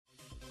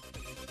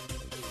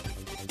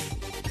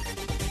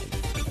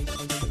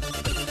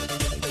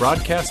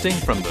broadcasting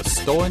from the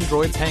Stolen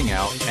Droids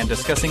Hangout and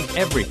discussing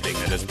everything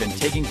that has been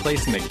taking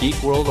place in the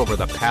geek world over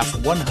the past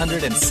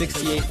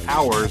 168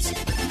 hours.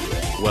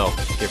 Well,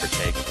 give or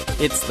take.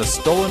 It's the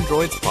Stolen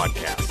Droids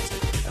Podcast.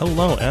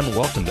 Hello and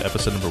welcome to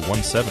episode number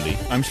 170.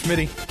 I'm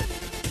Schmitty.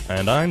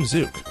 And I'm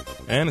Zook.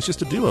 And it's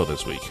just a duo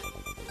this week.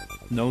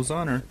 No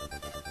Zoner.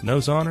 No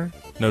Zoner,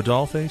 no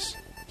Dollface,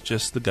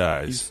 just the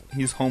guys.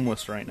 He's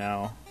homeless right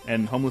now,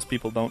 and homeless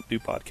people don't do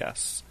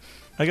podcasts.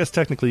 I guess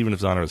technically even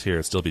if Zoner was here,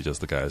 it'd still be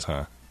just the guys,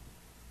 huh?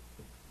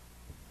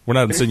 We're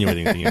not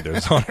insinuating anything into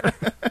Zoner.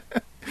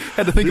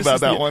 Had to think about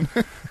that one.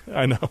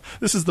 I know.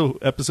 This is the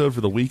episode for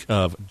the week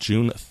of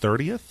June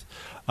 30th.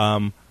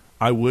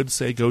 I would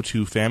say go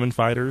to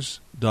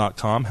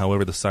famineFighters.com.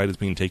 However, the site is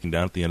being taken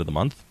down at the end of the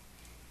month.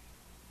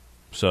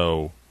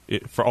 So,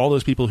 for all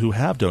those people who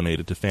have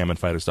donated to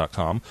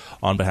famineFighters.com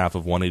on behalf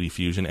of 180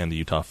 Fusion and the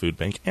Utah Food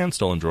Bank and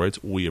Stolen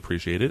Droids, we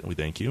appreciate it. We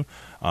thank you.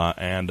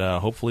 And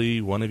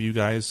hopefully one of you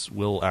guys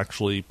will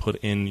actually put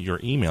in your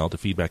email to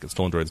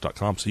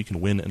feedback@stolendroids.com so you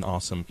can win an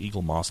awesome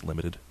Eagle Moss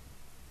Limited.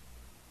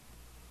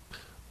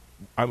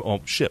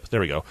 Ship.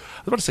 There we go. I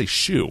was about to say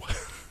shoe.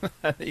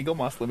 Eagle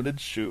Moss Limited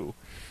shoe.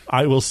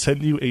 I will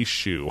send you a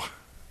shoe.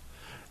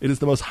 It is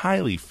the most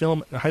highly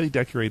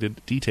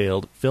decorated,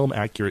 detailed,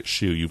 film-accurate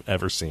shoe you've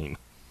ever seen.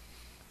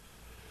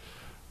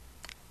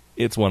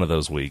 It's one of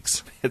those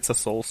weeks. It's a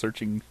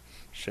soul-searching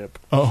ship.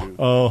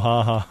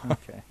 Ha.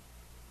 Okay.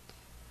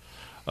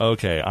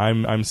 Okay,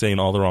 I'm saying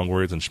all the wrong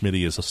words, and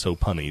Schmitty is so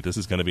punny. This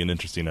is going to be an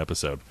interesting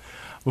episode.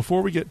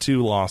 Before we get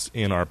too lost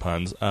in our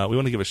puns, we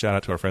want to give a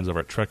shout-out to our friends over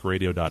at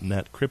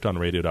TrekRadio.net,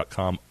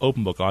 KryptonRadio.com,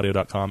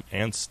 OpenBookAudio.com,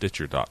 and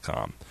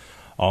Stitcher.com.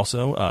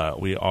 Also,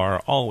 we are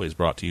always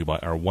brought to you by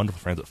our wonderful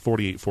friends at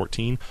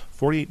 4814,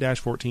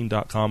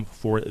 48-14.com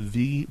for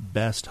the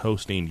best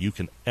hosting you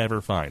can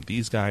ever find.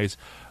 These guys,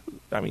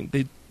 I mean,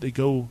 they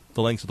go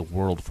the lengths of the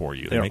world for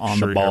you. They They're make on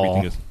sure the ball.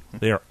 everything is.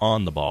 They are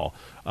on the ball.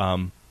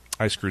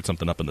 I screwed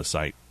something up in the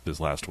site this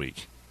last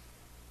week,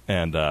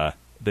 and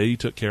they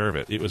took care of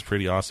it. It was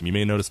pretty awesome. You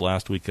may notice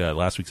last week's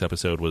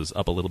episode was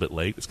up a little bit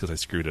late. It's because I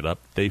screwed it up.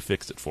 They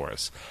fixed it for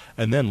us.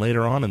 And then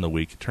later on in the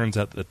week, it turns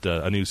out that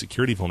a new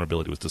security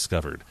vulnerability was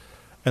discovered.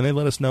 And they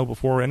let us know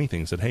before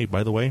anything. Said, hey,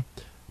 by the way,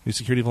 new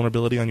security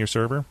vulnerability on your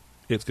server.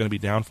 It's going to be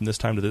down from this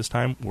time to this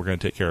time. We're going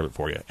to take care of it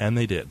for you. And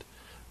they did.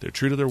 They're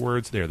true to their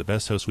words. They are the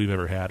best hosts we've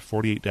ever had.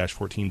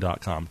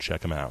 48-14.com.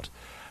 Check them out.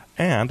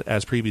 And,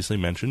 as previously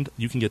mentioned,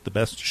 you can get the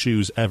best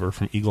shoes ever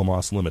from Eagle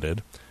Moss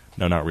Limited.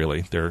 No, not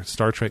really. They're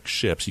Star Trek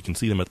ships. You can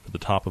see them at the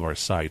top of our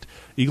site.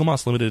 Eagle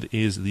Moss Limited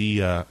is the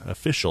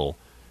official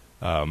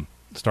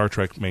Star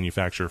Trek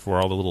manufacturer for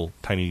all the little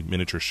tiny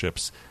miniature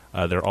ships.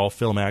 They're all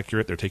film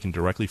accurate. They're taken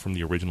directly from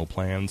the original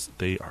plans.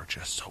 They are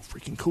just so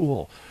freaking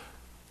cool.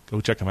 Go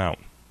check them out.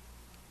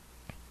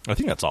 I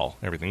think that's all.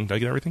 Everything. Did I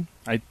get everything?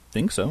 I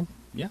think so.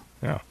 Yeah.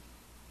 Yeah.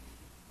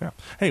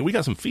 Hey, we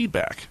got some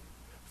feedback.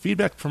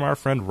 Feedback from our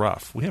friend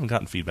Ruff. We haven't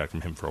gotten feedback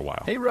from him for a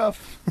while. Hey,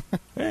 Ruff.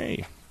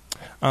 Hey.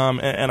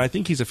 And I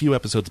think he's a few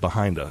episodes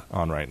behind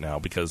on right now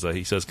because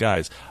he says,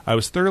 guys, I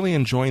was thoroughly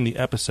enjoying the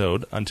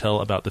episode until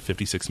about the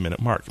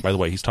 56-minute mark. By the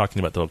way, he's talking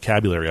about the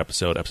vocabulary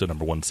episode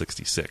number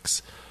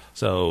 166.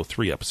 So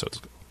 4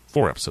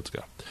 episodes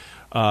ago.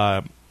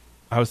 I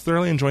was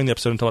thoroughly enjoying the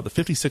episode until about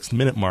the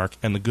 56th-minute mark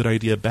and the good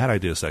idea, bad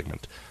idea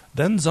segment.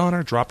 Then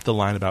Zoner dropped the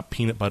line about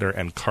peanut butter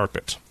and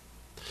carpet.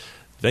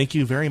 Thank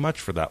you very much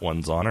for that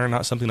one, Zoner.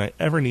 Not something I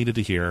ever needed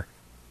to hear,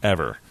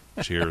 ever.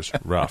 Cheers,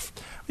 Ruff.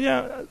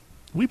 Yeah,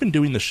 we've been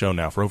doing this show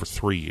now for over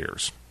 3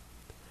 years.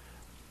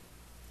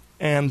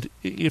 And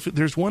if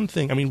there's one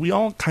thing, I mean, we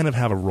all kind of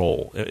have a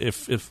role.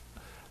 If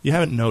you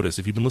haven't noticed,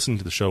 if you've been listening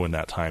to the show in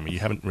that time and you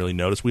haven't really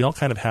noticed, we all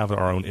kind of have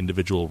our own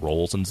individual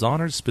roles. And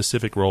Zoner's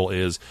specific role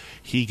is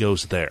he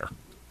goes there.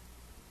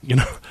 You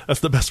know,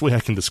 that's the best way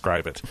I can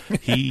describe it.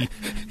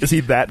 Is he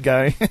that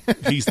guy?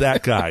 He's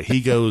that guy.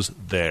 He goes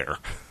there.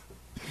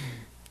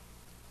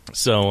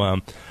 So,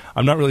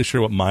 I'm not really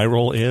sure what my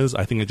role is.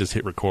 I think I just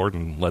hit record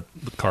and let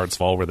the cards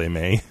fall where they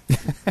may.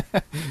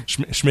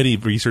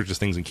 Schmitty researches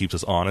things and keeps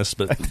us honest,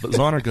 but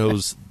Zoner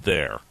goes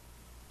there.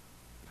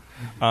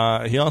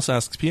 He also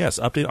asks, P.S.,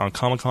 update on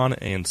Comic-Con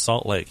and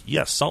Salt Lake.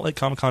 Yes, Salt Lake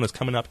Comic-Con is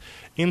coming up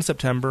in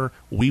September.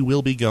 We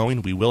will be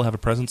going. We will have a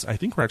presence. I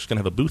think we're actually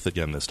going to have a booth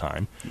again this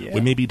time. Yeah.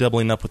 We may be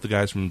doubling up with the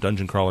guys from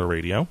Dungeon Crawler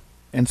Radio.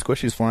 And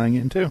Squishy's flying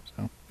in, too.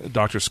 So.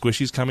 Dr.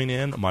 Squishy's coming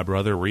in. My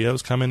brother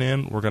Rio's coming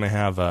in. We're going to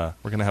have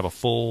a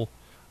full...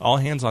 all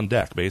hands on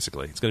deck,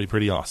 basically. It's going to be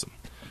pretty awesome.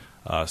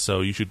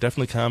 So you should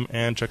definitely come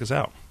and check us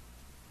out.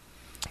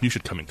 You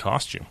should come in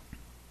costume.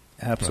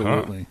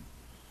 Absolutely.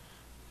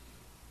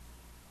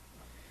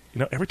 You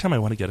know, every time I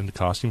want to get into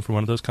costume for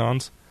one of those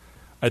cons,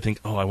 I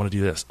think, oh, I want to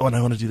do this. Oh, and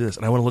I want to do this.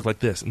 And I want to look like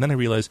this. And then I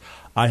realize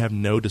I have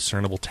no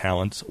discernible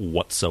talents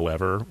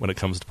whatsoever when it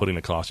comes to putting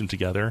a costume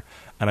together.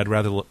 And I'd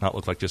rather not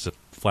look like just a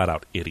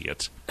flat-out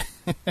idiot.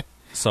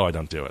 So I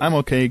don't do it. I'm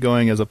okay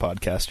going as a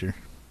podcaster.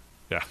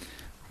 Yeah.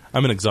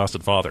 I'm an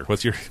exhausted father.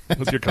 What's your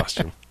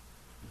costume?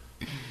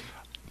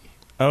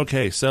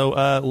 Okay, so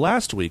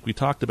last week we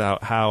talked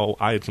about how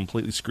I had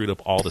completely screwed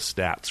up all the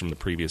stats from the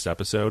previous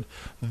episode.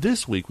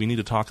 This week we need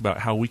to talk about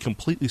how we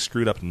completely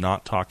screwed up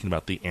not talking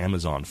about the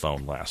Amazon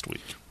phone last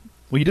week.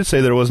 Well, you did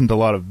say there wasn't a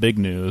lot of big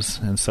news,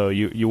 and so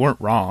you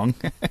weren't wrong.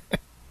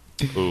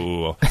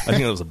 Ooh, I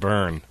think that was a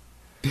burn.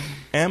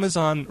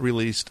 Amazon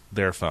released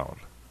their phone.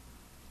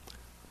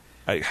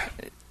 Okay,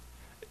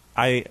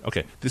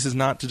 this is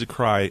not to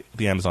decry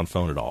the Amazon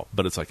phone at all,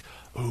 but it's like,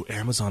 ooh,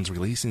 Amazon's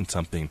releasing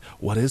something.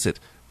 What is it?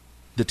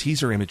 The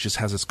teaser image just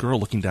has this girl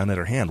looking down at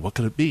her hand. What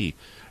could it be?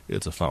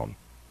 It's a phone.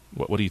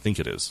 What do you think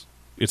it is?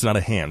 It's not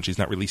a hand. She's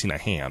not releasing a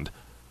hand.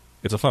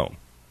 It's a phone.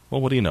 Well,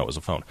 what do you know? It's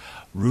a phone.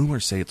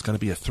 Rumors say it's going to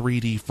be a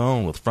 3D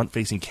phone with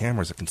front-facing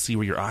cameras that can see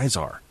where your eyes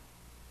are.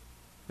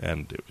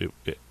 And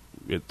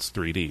it's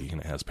 3D,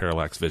 and it has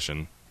parallax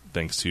vision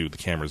thanks to the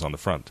cameras on the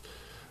front.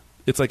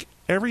 It's like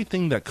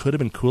everything that could have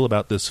been cool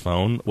about this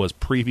phone was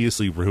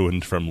previously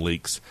ruined from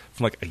leaks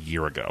from like a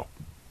year ago.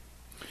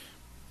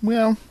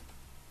 Well,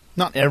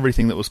 not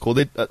everything that was cool.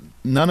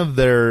 None of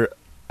their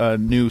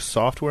new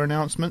software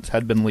announcements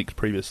had been leaked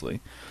previously.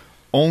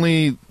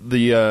 Only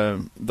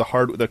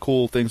the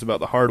cool things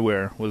about the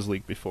hardware was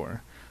leaked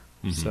before.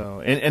 Mm-hmm.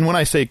 So, and when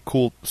I say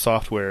cool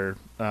software,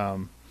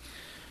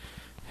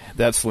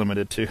 that's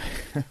limited too.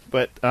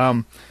 But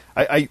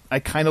I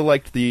kind of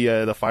liked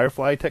the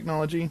Firefly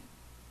technology,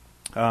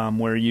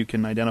 where you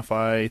can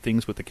identify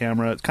things with the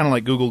camera. It's kind of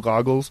like Google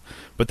Goggles,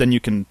 but then you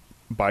can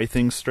buy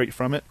things straight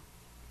from it.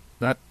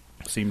 That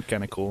seemed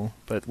kind of cool.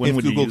 But when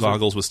would Google you use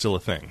Goggles was still a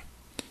thing?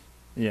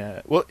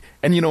 Yeah. Well,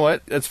 and you know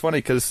what? It's funny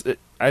because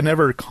I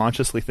never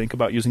consciously think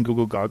about using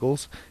Google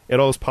Goggles. It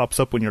always pops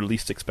up when you're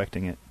least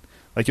expecting it.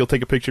 Like you'll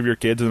take a picture of your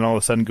kids, and all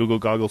of a sudden Google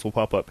Goggles will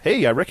pop up.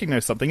 Hey, I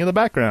recognize something in the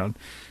background.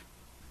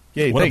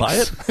 Yay! Want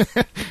thanks. to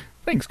buy it?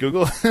 Thanks,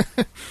 Google.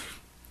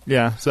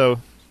 Yeah. So.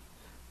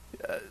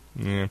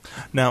 Yeah.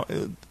 Now,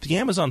 the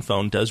Amazon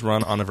phone does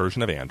run on a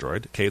version of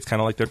Android. Okay, it's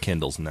kind of like their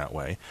Kindles in that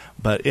way,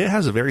 but it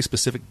has a very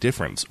specific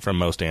difference from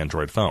most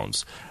Android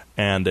phones,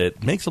 and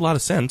it makes a lot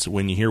of sense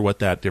when you hear what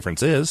that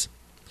difference is.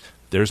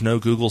 There's no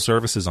Google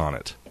services on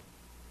it.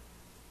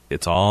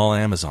 It's all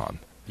Amazon.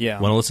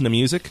 Yeah. Want to listen to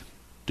music?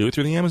 Do it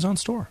through the Amazon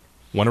store.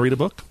 Want to read a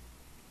book?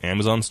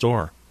 Amazon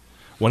store.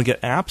 Want to get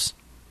apps?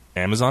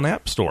 Amazon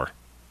App Store.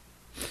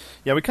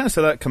 Yeah, we kind of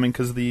saw that coming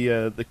because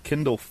the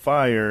Kindle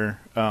Fire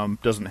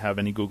doesn't have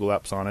any Google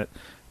apps on it.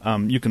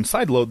 You can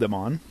sideload them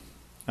on,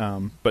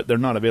 but they're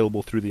not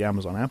available through the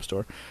Amazon App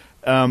Store.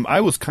 I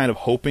was kind of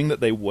hoping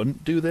that they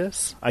wouldn't do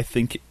this. I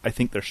think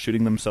they're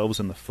shooting themselves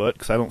in the foot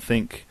because I don't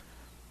think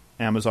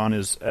Amazon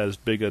is as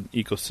big an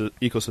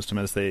ecosystem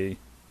as they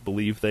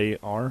believe they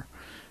are.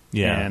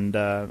 Yeah, and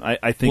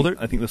I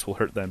think this will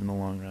hurt them in the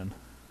long run.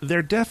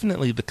 They're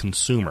definitely the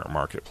consumer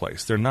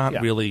marketplace. They're not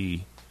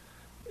really.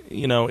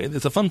 You know,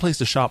 it's a fun place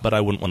to shop, but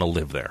I wouldn't want to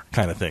live there,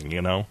 kind of thing.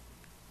 You know,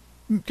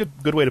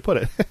 good way to put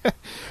it.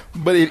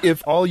 But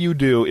if all you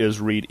do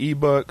is read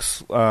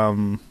ebooks,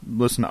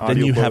 listen to audiobooks,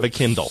 then you have a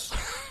Kindle.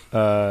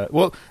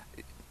 Well,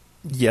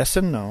 yes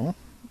and no.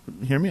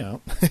 Hear me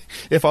out.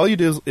 If all you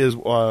do is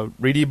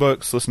read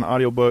ebooks, listen to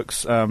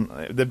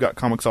audiobooks, they've got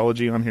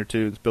Comixology on here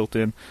too. It's built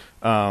in.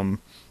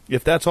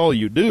 If that's all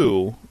you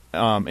do,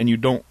 and you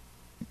don't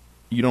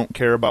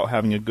care about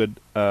having a good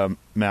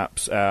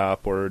Maps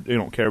app, or you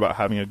don't care about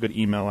having a good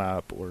email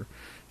app, or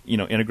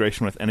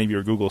integration with any of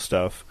your Google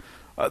stuff,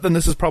 then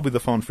this is probably the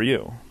phone for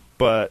you.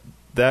 But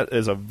that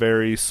is a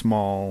very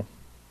small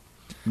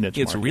niche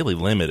It's market. really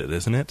limited,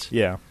 isn't it?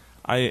 Yeah.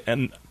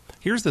 And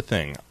here's the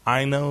thing.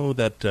 I know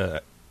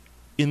that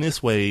in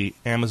this way,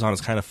 Amazon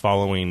is kind of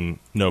following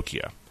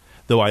Nokia.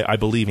 Though I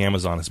believe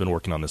Amazon has been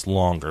working on this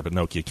longer, but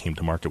Nokia came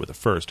to market with it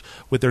first,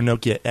 with their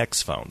Nokia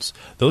X phones.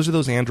 Those are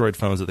those Android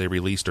phones that they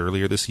released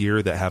earlier this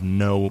year that have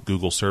no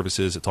Google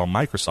services. It's all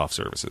Microsoft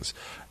services.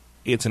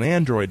 It's an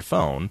Android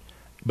phone,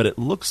 but it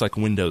looks like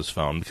Windows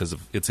Phone because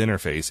of its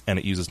interface, and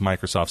it uses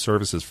Microsoft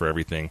services for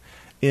everything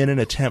in an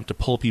attempt to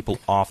pull people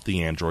off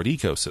the Android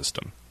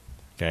ecosystem.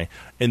 Okay?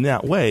 In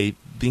that way,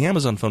 the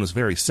Amazon phone is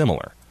very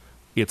similar.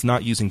 It's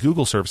not using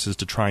Google services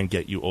to try and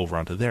get you over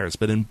onto theirs.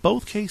 But in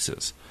both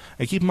cases,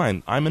 and keep in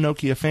mind, I'm a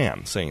Nokia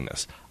fan saying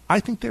this, I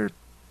think what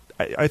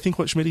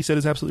Schmitty said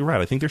is absolutely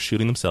right. I think they're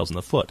shooting themselves in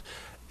the foot.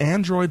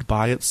 Android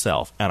by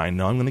itself, and I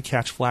know I'm going to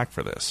catch flack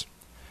for this,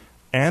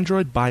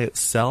 Android by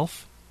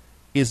itself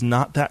is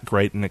not that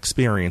great an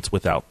experience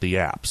without the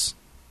apps.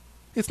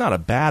 It's not a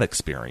bad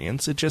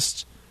experience. A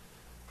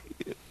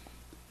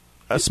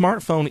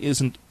smartphone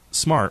isn't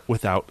smart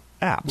without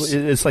apps.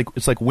 Well,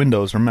 it's like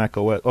Windows or Mac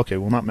OS. Okay,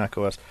 well, not Mac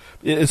OS.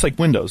 It's like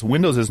Windows.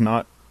 Windows is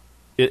not.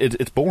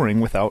 It's boring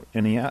without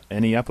any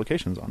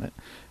applications on it.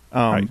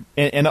 Right.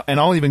 And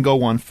I'll even go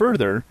one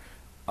further.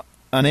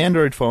 An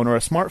Android phone or a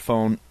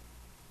smartphone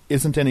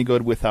isn't any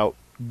good without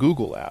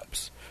Google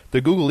apps. The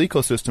Google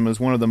ecosystem is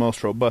one of the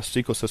most robust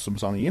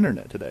ecosystems on the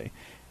internet today.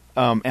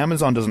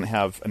 Amazon doesn't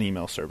have an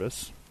email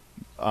service.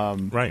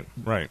 Right.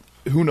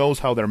 Who knows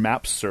how their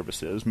Maps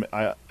service is?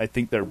 I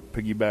think they're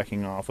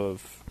piggybacking off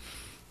of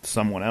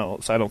someone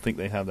else. I don't think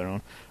they have their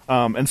own.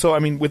 And so, I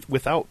mean,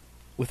 without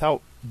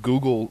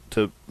Google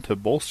to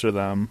bolster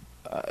them,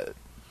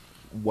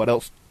 what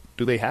else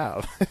do they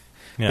have?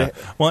 Yeah.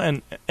 Well,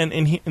 and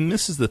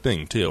this is the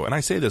thing, too. And I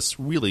say this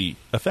really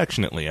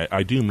affectionately.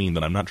 I do mean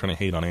that I'm not trying to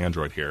hate on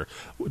Android here.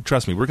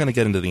 Trust me, we're going to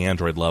get into the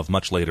Android love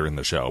much later in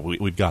the show.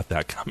 We've got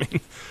that coming.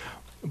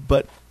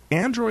 But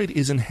Android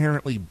is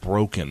inherently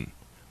broken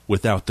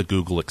without the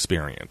Google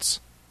experience.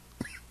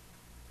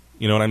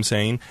 You know what I'm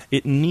saying?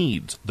 It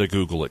needs the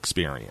Google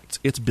experience.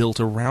 It's built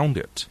around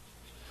it.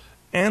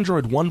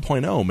 Android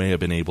 1.0 may have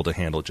been able to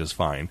handle it just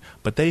fine,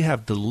 but they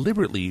have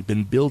deliberately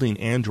been building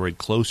Android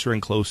closer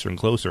and closer and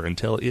closer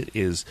until it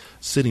is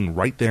sitting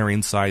right there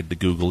inside the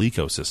Google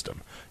ecosystem.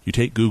 You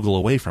take Google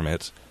away from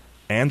it,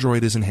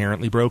 Android is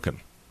inherently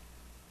broken.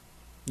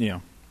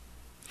 Yeah.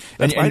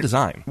 That's by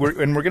design. We're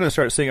going to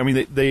start seeing, I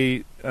mean,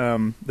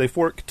 they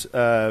forked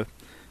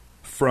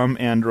from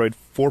Android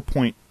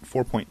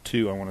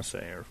 4.2, I want to say,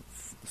 or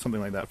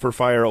something like that, for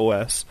Fire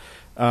OS.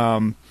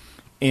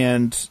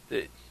 And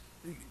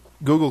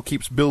Google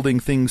keeps building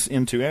things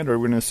into Android.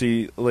 We're going to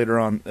see later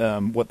on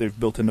what they've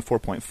built into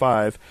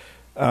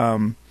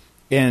 4.5.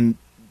 And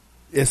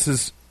this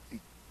is,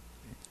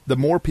 the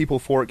more people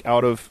fork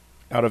out of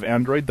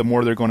Android, the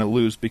more they're going to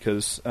lose,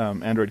 because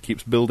Android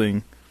keeps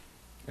building.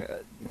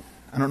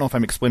 I don't know if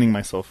I'm explaining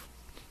myself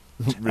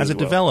really as a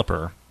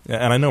developer,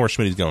 and I know where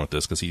Schmitty's going with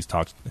this because he's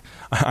talked.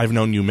 I've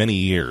known you many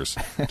years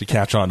to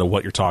catch on to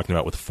what you're talking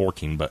about with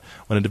forking. But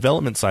when a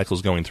development cycle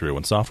is going through,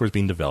 when software is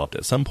being developed,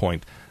 at some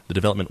point the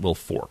development will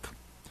fork,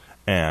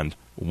 and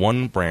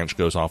one branch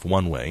goes off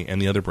one way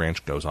and the other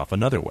branch goes off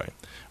another way,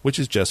 which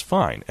is just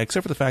fine,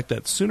 except for the fact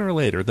that sooner or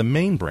later the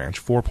main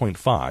branch,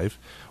 4.5,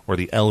 or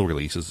the L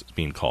release as it's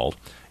being called,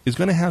 is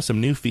going to have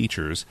some new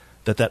features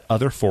that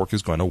other fork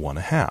is going to want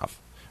to have,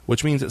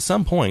 which means at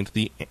some point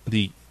the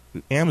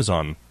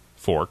Amazon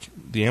fork,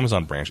 the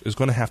Amazon branch, is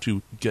going to have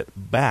to get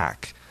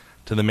back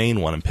to the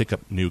main one and pick up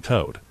new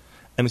code,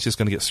 and it's just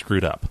going to get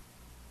screwed up.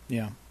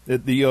 Yeah.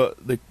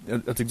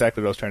 That's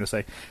exactly what I was trying to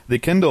say. The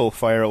Kindle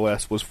Fire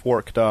OS was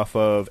forked off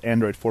of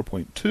Android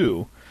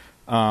 4.2,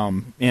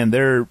 and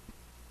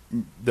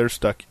they're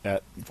stuck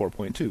at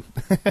 4.2.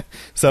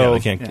 So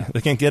yeah,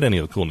 they can't get any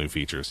of the cool new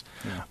features.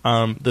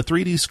 Yeah. The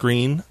 3D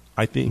screen,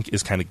 I think,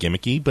 is kind of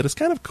gimmicky, but it's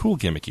kind of cool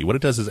gimmicky. What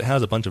it does is it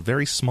has a bunch of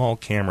very small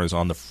cameras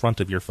on the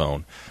front of your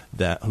phone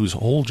whose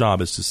whole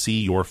job is to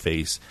see your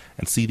face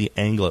and see the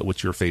angle at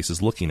which your face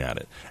is looking at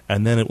it,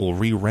 and then it will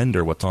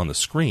re-render what's on the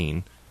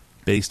screen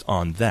based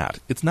on that.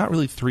 It's not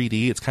really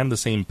 3D. It's kind of the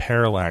same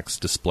parallax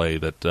display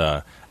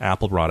that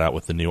Apple brought out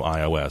with the new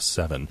iOS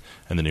 7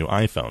 and the new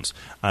iPhones.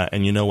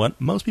 And you know what?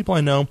 Most people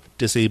I know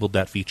disabled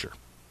that feature.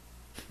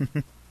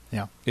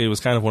 Yeah. It was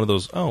kind of one of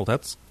those, oh,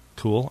 that's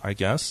cool, I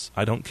guess.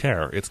 I don't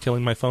care. It's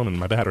killing my phone and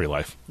my battery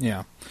life.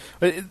 Yeah.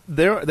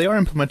 They are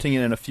implementing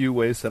it in a few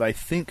ways that I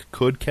think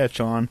could catch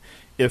on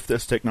if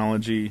this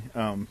technology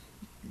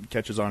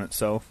catches on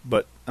itself.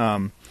 But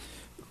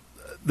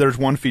there's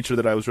one feature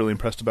that I was really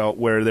impressed about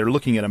where they're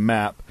looking at a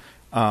map,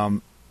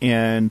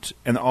 and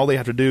all they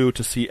have to do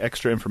to see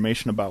extra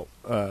information about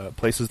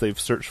places they've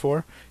searched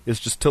for is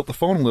just tilt the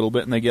phone a little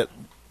bit, and they get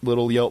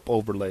little Yelp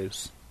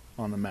overlays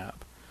on the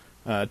map.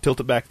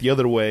 Tilt it back the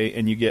other way,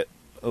 and you get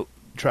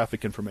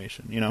traffic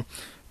information, you know.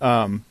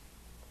 And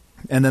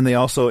then they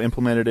also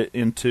implemented it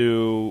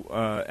into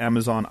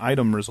Amazon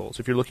item results.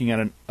 If you're looking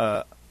at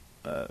a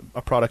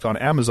product on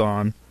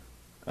Amazon,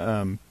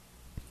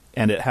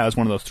 and it has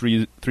one of those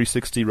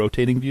 360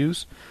 rotating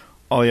views,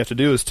 all you have to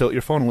do is tilt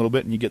your phone a little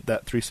bit and you get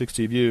that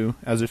 360 view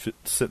as if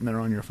it's sitting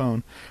there on your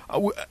phone.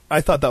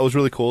 I thought that was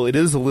really cool. It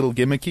is a little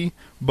gimmicky,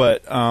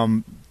 but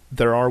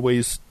there are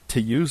ways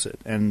to use it.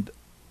 And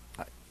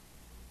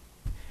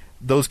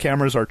those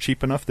cameras are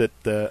cheap enough that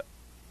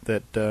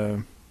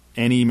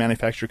any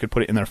manufacturer could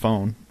put it in their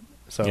phone.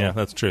 So yeah,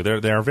 that's true.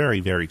 They are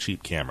very, very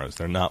cheap cameras.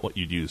 They're not what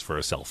you'd use for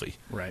a selfie.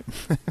 Right.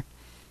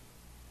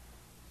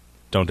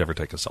 Don't ever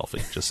take a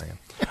selfie, just saying.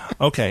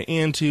 Okay,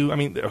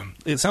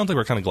 it sounds like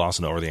we're kind of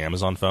glossing over the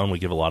Amazon phone. We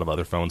give a lot of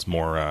other phones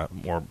more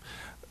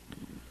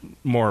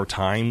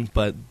time,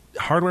 but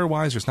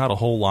hardware-wise, there's not a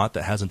whole lot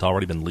that hasn't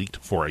already been leaked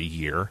for a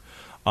year.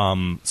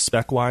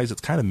 Spec-wise, it's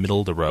kind of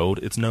middle of the road.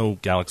 It's no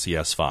Galaxy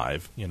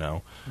S5, you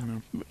know.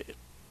 Mm-hmm.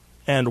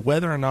 And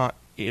whether or not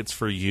it's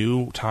for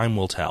you, time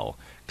will tell,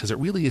 because it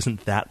really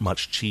isn't that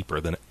much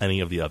cheaper than any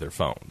of the other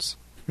phones.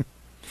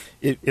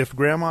 If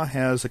Grandma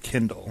has a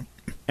Kindle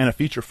and a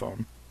feature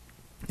phone,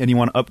 and you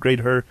want to upgrade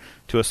her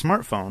to a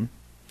smartphone,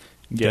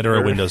 get her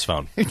a Windows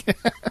phone.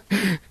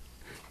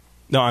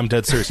 No, I'm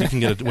dead serious. You can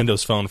get a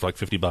Windows phone for like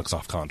 $50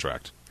 off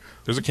contract.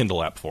 There's a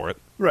Kindle app for it.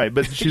 Right,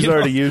 but she's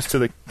already used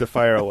to the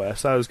Fire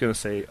OS. I was going to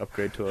say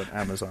upgrade to an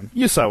Amazon.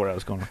 You saw where I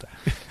was going with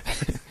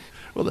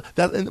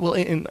that.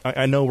 And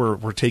I know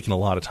we're taking a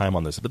lot of time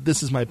on this, but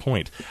this is my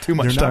point. Too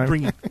much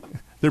time.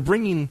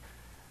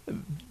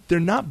 They're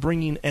not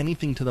bringing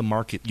anything to the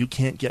market you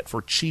can't get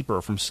for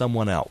cheaper from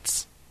someone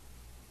else.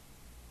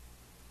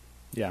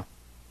 Yeah.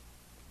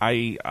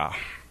 I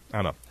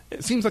don't know.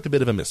 It seems like a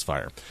bit of a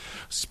misfire.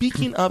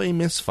 Speaking of a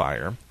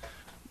misfire,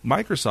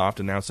 Microsoft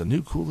announced a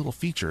new cool little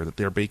feature that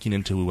they're baking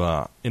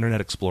into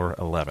Internet Explorer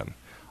 11.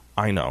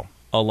 I know,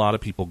 a lot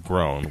of people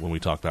groan when we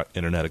talk about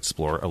Internet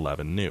Explorer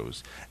 11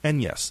 news.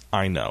 And yes,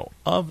 I know,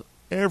 of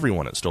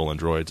everyone at Stolen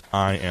Droids,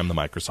 I am the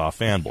Microsoft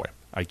fanboy.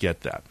 I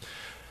get that.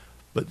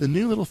 But the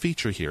new little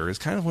feature here is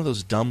kind of one of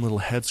those dumb little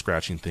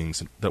head-scratching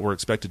things that we're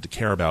expected to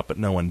care about, but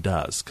no one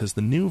does, because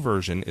the new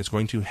version is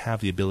going to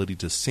have the ability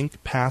to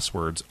sync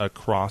passwords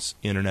across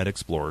Internet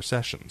Explorer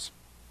sessions.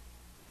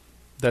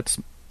 That's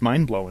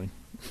mind-blowing.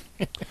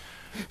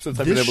 Since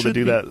I've been able to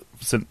do that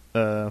since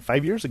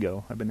 5 years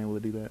ago, I've been able to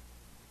do that.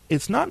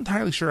 It's not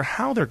entirely sure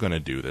how they're going to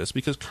do this,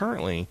 because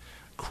currently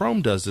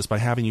Chrome does this by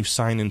having you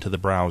sign into the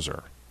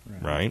browser,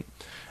 right?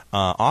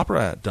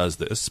 Opera does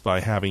this by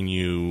having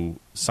you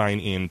sign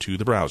into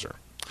the browser.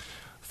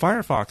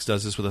 Firefox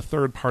does this with a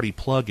third-party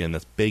plugin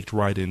that's baked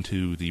right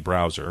into the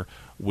browser,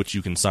 which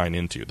you can sign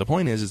into. The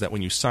point is that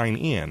when you sign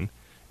in,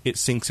 it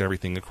syncs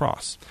everything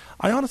across.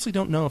 I honestly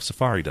don't know if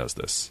Safari does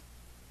this.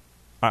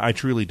 I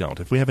truly don't.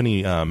 If we have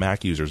any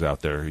Mac users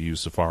out there who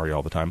use Safari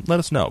all the time, let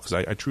us know, because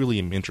I truly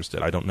am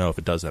interested. I don't know if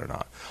it does that or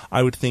not.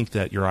 I would think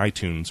that your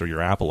iTunes or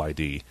your Apple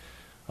ID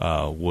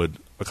would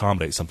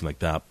accommodate something like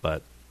that,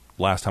 but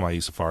last time I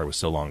used Safari was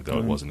so long ago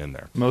it wasn't in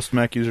there. Most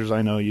Mac users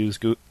I know use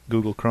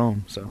Google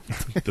Chrome, so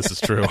this is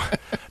true.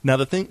 Now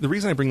the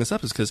reason I bring this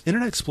up is because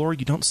Internet Explorer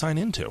you don't sign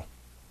into.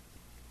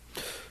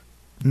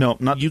 No,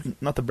 not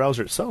the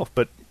browser itself,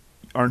 but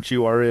aren't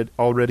you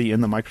already in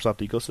the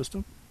Microsoft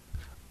ecosystem?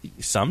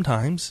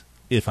 Sometimes,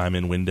 if I'm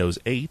in Windows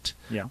 8,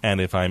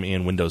 and if I'm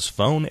in Windows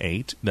Phone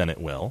 8, then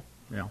it will.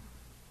 Yeah.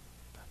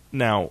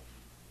 Now,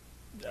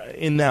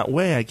 in that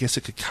way, I guess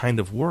it could kind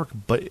of work,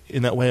 but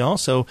in that way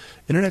also,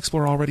 Internet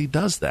Explorer already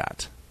does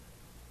that.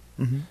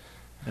 Mm-hmm.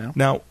 Yeah.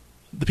 Now,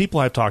 the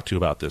people I've talked to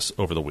about this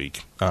over the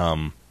week,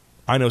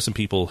 I know some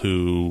people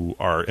who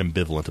are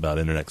ambivalent about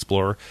Internet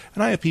Explorer,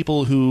 and I have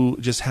people who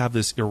just have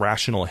this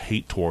irrational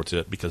hate towards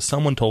it because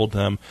someone told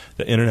them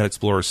that Internet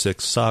Explorer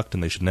 6 sucked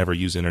and they should never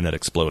use Internet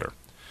Explorer.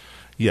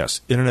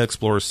 Yes, Internet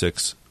Explorer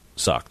 6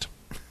 sucked.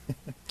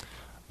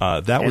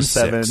 That was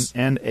 7 6.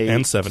 And 8.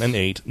 And 7 and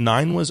 8.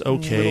 9 was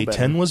okay.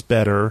 10 was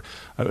better.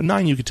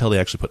 9, you could tell they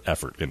actually put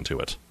effort into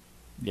it.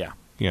 Yeah.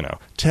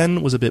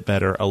 10 was a bit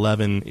better.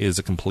 11 is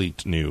a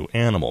complete new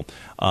animal.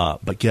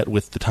 But get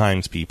with the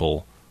times,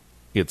 people.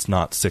 It's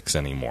not 6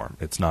 anymore.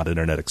 It's not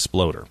Internet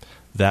Explorer.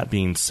 That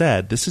being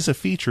said, this is a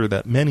feature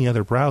that many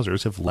other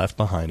browsers have left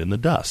behind in the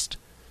dust.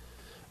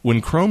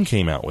 When Chrome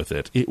came out with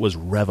it, it was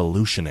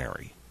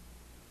revolutionary.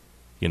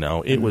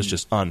 It was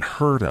just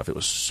unheard of. It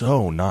was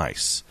so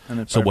nice. And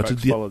then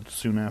Firefox followed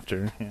soon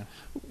after. Yeah.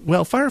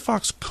 Well,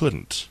 Firefox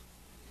couldn't.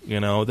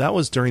 That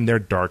was during their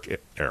dark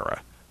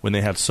era, when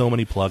they had so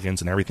many plugins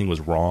and everything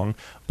was wrong.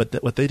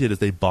 But what they did is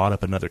they bought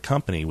up another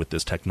company with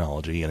this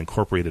technology and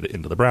incorporated it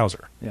into the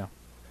browser. Yeah.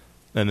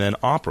 And then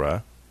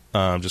Opera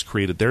just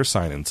created their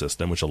sign-in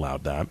system, which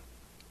allowed that.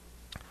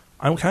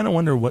 I kind of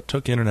wonder what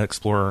took Internet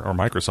Explorer or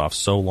Microsoft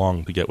so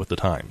long to get with the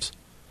times.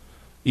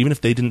 Even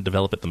if they didn't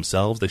develop it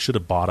themselves, they should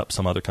have bought up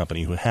some other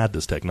company who had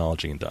this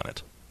technology and done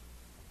it.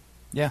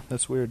 Yeah,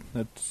 that's weird.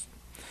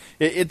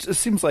 It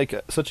seems like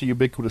such a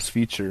ubiquitous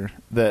feature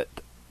that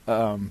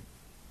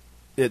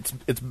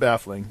it's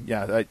baffling.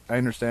 Yeah, I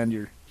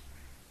understand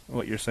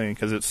what you're saying,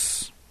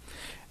 because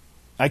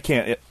I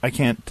can't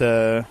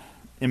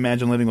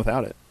imagine living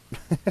without it.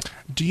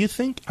 Do you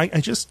think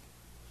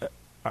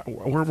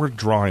we're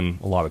drawing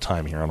a lot of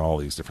time here on all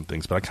these different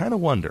things, but I kind of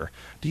wonder,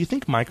 do you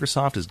think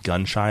Microsoft is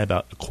gun-shy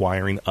about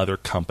acquiring other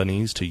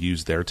companies to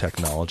use their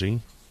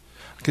technology?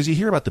 Because you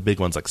hear about the big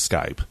ones like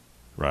Skype,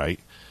 right?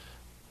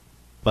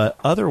 But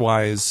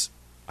otherwise,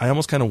 I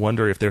almost kind of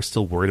wonder if they're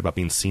still worried about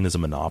being seen as a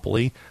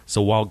monopoly.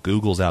 So while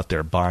Google's out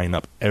there buying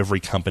up every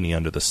company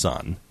under the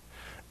sun,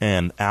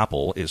 and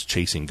Apple is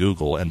chasing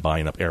Google and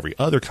buying up every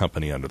other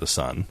company under the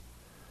sun,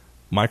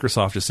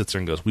 Microsoft just sits there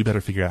and goes, we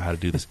better figure out how to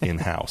do this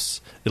in-house.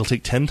 It'll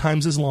take 10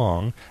 times as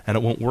long, and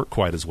it won't work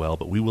quite as well,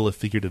 but we will have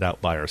figured it out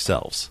by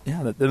ourselves.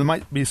 Yeah, there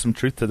might be some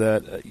truth to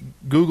that.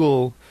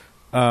 Google,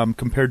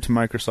 compared to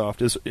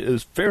Microsoft,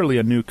 is fairly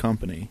a new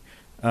company.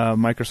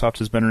 Microsoft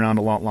has been around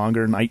a lot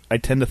longer, and I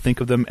tend to think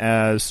of them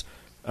as,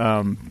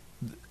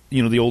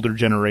 the older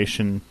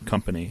generation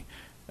company.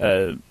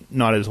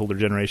 Not as older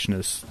generation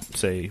as,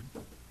 say,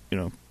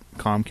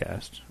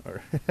 Comcast,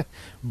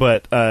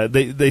 but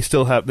they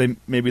still have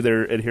maybe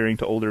they're adhering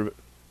to older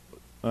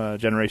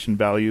generation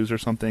values or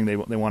something. They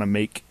want to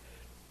make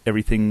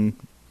everything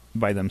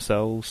by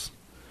themselves.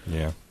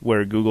 Yeah.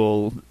 Where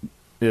Google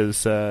is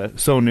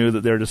so new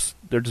that they're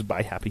just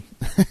buy happy.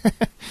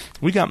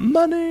 We got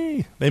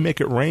money. They make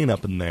it rain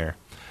up in there.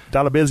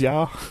 Dollar biz,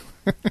 y'all.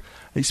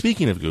 Hey,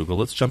 speaking of Google,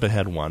 let's jump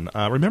ahead one.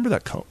 Remember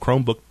that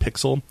Chromebook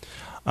Pixel?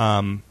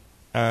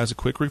 As a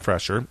quick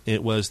refresher,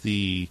 it was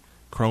the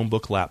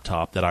Chromebook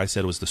laptop that I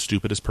said was the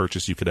stupidest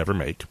purchase you could ever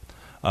make.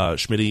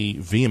 Schmitty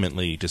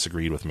vehemently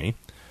disagreed with me.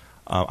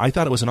 I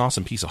thought it was an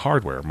awesome piece of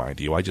hardware, mind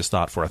you. I just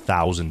thought for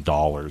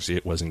 $1,000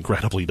 it was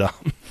incredibly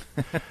dumb.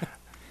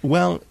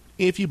 Well,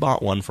 If you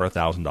bought one for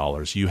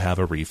 $1,000, you have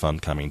a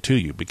refund coming to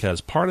you,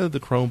 because part of the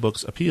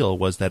Chromebook's appeal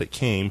was that it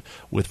came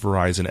with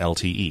Verizon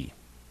LTE.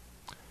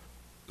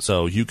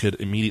 So you could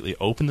immediately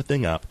open the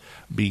thing up,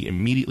 be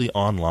immediately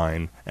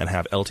online, and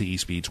have LTE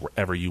speeds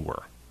wherever you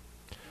were.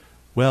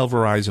 Well,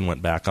 Verizon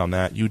went back on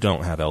that. You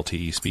don't have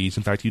LTE speeds.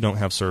 In fact, you don't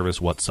have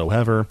service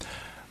whatsoever,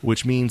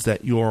 which means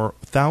that your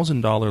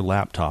 $1,000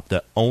 laptop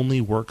that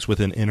only works with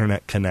an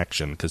internet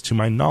connection, because to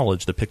my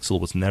knowledge, the Pixel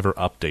was never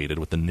updated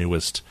with the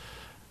newest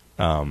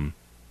Chrome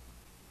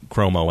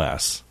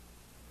OS.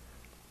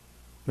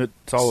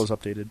 It's always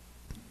updated.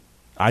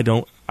 I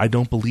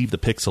don't believe the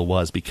Pixel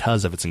was,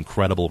 because of its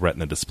incredible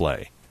Retina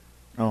display.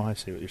 Oh, I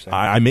see what you're saying.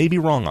 I may be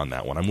wrong on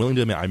that one. I'm willing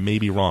to admit I may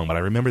be wrong, but I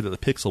remember that the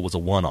Pixel was a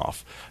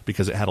one-off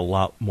because it had a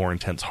lot more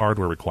intense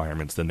hardware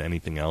requirements than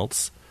anything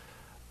else.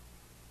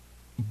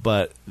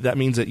 But that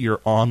means that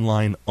your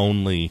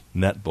online-only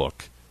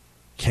netbook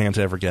can't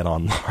ever get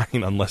online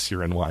unless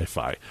you're in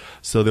Wi-Fi.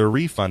 So they're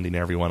refunding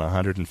everyone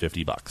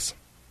 $150.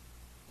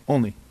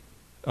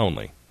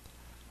 Only.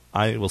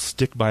 I will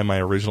stick by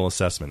my original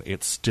assessment.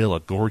 It's still a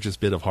gorgeous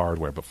bit of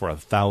hardware, but for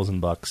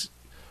 $1,000,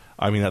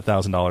 I mean, that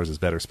 $1,000 is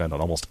better spent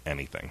on almost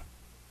anything.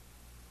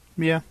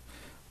 Yeah.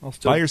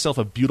 Buy yourself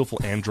a beautiful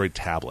Android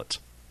tablet.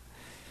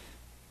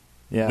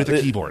 Yeah, with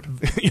a keyboard.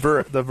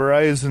 The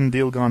Verizon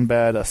deal gone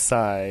bad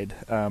aside,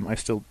 I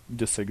still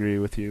disagree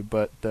with you,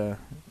 but...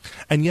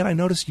 and yet I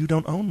notice you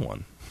don't own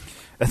one.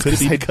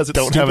 That's because it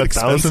don't have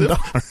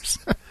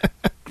 $1,000.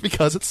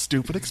 Because it's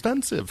stupid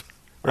expensive.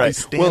 Right. I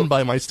stand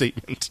by my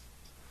statement.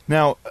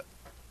 Now,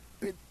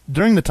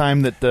 during the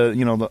time that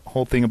the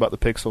whole thing about the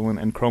Pixel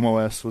and Chrome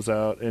OS was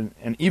out,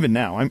 and even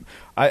now,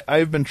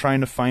 I've been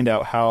trying to find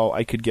out how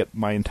I could get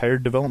my entire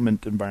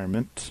development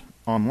environment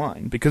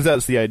online, because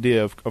that's the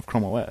idea of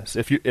Chrome OS.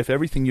 If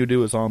everything you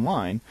do is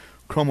online,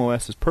 Chrome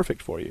OS is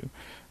perfect for you.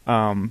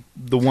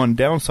 The one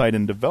downside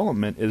in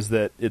development is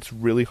that it's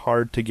really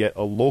hard to get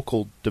a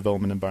local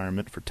development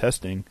environment for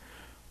testing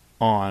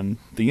on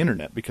the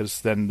internet,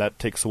 because then that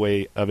takes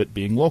away of it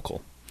being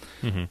local.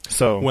 Mm-hmm.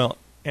 So well,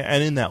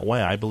 and in that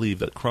way, I believe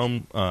that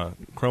Chrome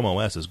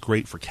OS is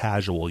great for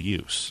casual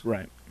use.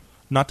 Right.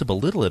 Not to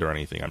belittle it or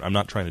anything. I'm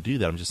not trying to do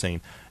that. I'm just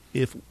saying,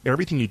 if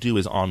everything you do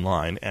is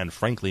online, and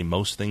frankly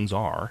most things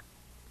are,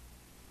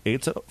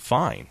 it's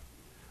fine.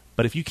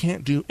 But if you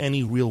can't do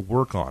any real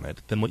work on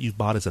it, then what you've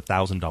bought is a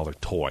 $1,000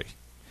 toy.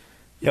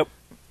 Yep.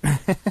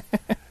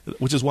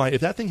 Which is why, if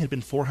that thing had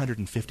been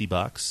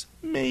 $450,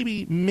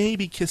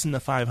 maybe kissing the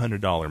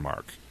 $500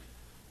 mark,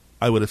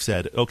 I would have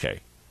said,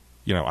 okay,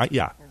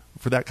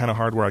 for that kind of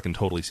hardware, I can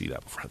totally see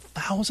that. But for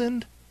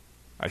 $1,000,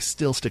 I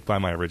still stick by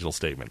my original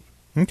statement.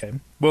 Okay.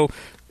 Well,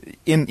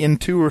 in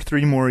 2 or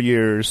 3 more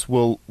years,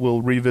 we'll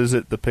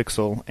revisit the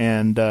Pixel,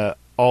 and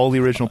all the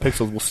original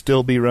Pixels will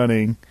still be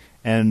running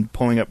and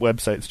pulling up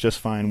websites just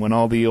fine, when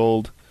all the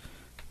old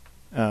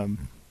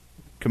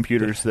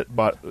computers that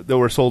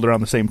were sold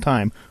around the same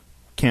time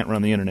can't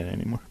run the internet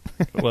anymore.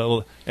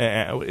 Well,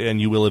 and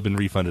you will have been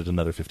refunded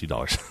another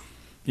 $50.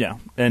 Yeah,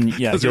 and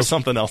there's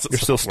something else. You're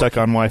still stuck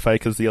on Wi-Fi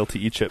because the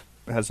LTE chip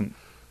hasn't.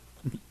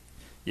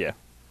 Yeah.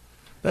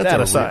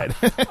 That aside,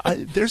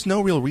 there's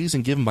no real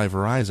reason given by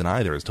Verizon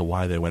either as to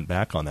why they went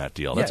back on that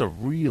deal. That's a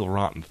real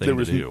rotten thing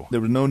to do.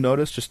 There was no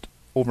notice. Just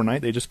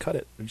overnight, they just cut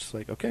it. They're just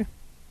like, okay,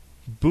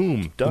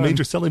 boom, done. The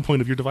major selling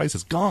point of your device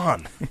is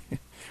gone.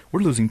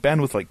 We're losing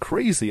bandwidth like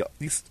crazy.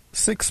 These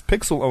 6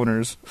 Pixel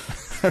owners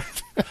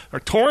are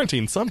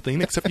torrenting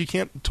something, except you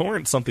can't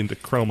torrent something to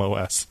Chrome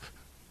OS.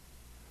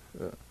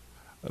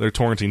 They're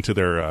torrenting to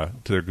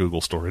their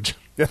Google storage.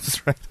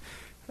 That's right.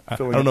 I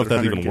don't know if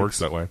that even works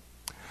that way.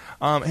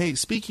 Hey,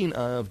 speaking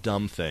of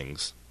dumb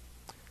things,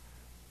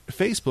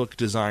 Facebook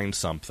designed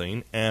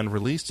something and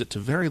released it to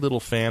very little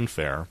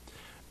fanfare,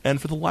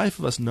 and for the life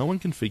of us, no one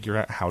can figure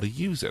out how to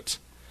use it.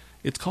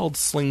 It's called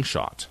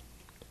Slingshot.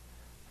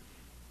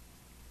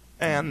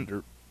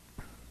 And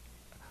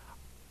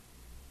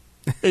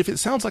if it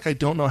sounds like I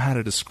don't know how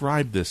to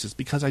describe this, it's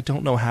because I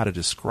don't know how to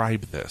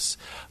describe this.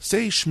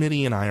 Say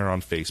Schmitty and I are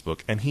on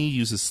Facebook, and he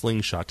uses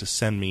Slingshot to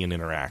send me an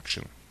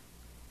interaction.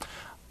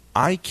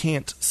 I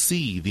can't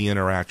see the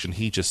interaction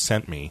he just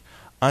sent me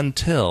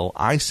until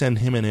I send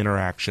him an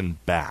interaction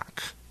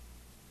back.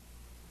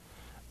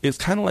 It's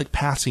kind of like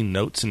passing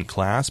notes in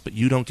class, but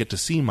you don't get to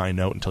see my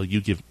note until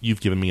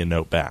you've given me a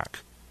note back.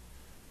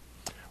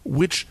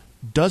 Which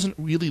doesn't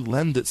really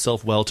lend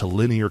itself well to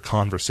linear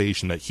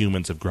conversation that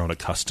humans have grown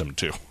accustomed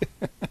to.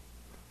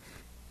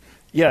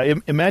 Yeah,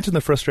 imagine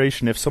the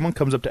frustration if someone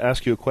comes up to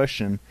ask you a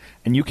question,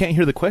 and you can't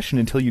hear the question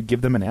until you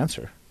give them an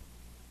answer.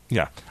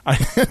 Yeah.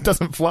 It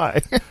doesn't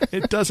fly.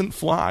 It doesn't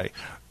fly.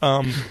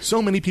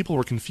 So many people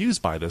were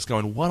confused by this,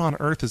 going, what on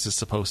earth is this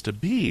supposed to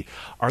be?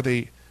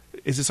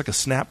 Is this like a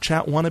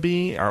Snapchat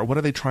wannabe, or what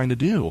are they trying to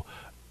do?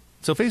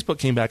 So Facebook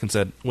came back and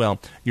said,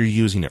 well, you're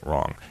using it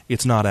wrong.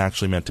 It's not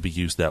actually meant to be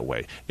used that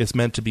way. It's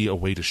meant to be a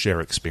way to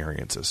share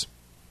experiences.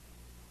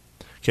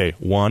 Okay,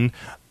 1,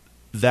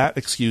 that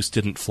excuse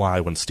didn't fly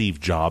when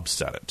Steve Jobs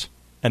said it.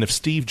 And if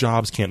Steve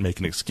Jobs can't make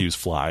an excuse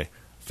fly,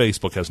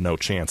 Facebook has no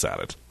chance at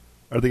it.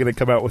 Are they going to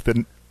come out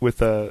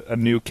with a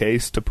new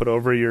case to put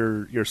over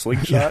your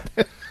slingshot?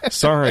 Yeah.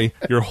 Sorry,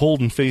 you're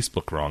holding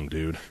Facebook wrong,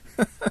 dude.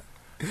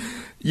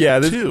 Yeah.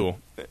 Two.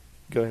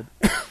 Go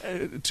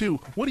ahead. Two.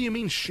 What do you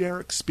mean share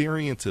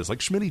experiences? Like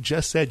Schmitty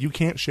just said, you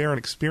can't share an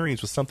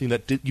experience with something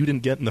that you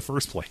didn't get in the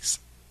first place.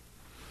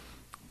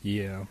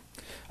 Yeah.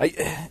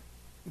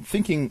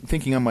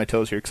 Thinking on my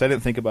toes here, because I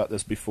didn't think about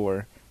this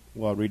before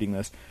while reading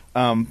this.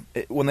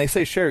 When they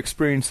say share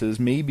experiences,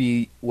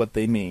 maybe what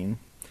they mean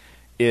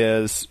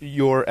is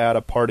you're at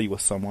a party with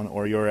someone,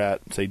 or you're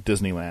at, say,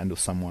 Disneyland with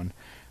someone,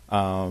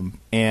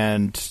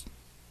 and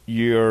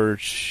you're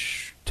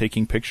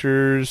taking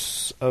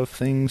pictures of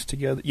things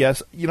together.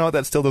 Yes, you know what?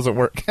 That still doesn't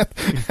work.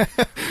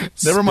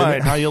 Never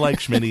mind. How you like,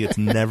 Schmitty, it's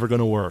never going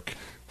to work.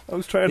 I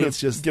was trying to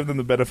just give them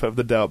the benefit of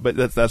the doubt, but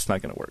that's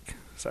not going to work.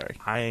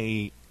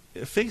 Sorry.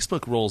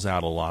 Facebook rolls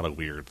out a lot of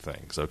weird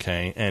things,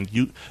 okay?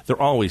 And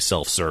they're always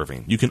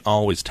self-serving. You can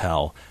always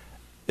tell.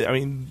 I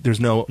mean, there's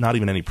not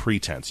even any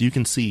pretense. You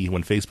can see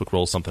when Facebook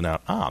rolls something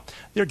out,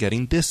 they're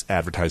getting this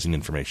advertising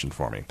information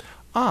for me.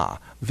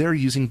 They're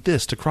using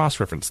this to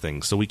cross-reference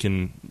things so we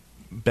can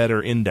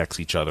better index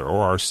each other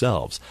or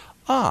ourselves.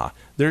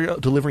 They're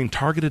delivering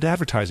targeted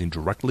advertising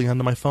directly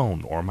onto my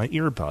phone or my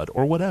earbud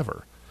or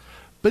whatever.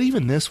 But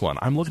even this one,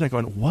 I'm looking at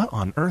going, what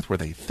on earth were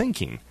they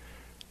thinking?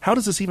 How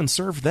does this even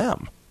serve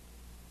them?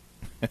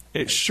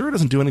 It sure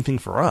doesn't do anything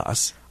for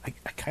us. I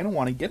kind of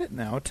want to get it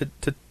now to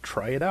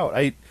try it out.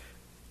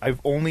 I've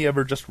only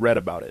ever just read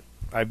about it.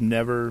 I've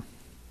never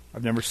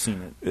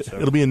seen it. So.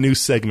 It'll be a new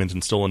segment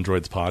in Stolen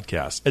Droids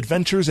podcast: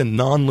 Adventures in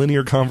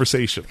Non-Linear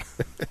Conversation.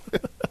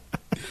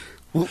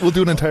 We'll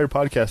do an entire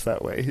podcast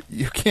that way.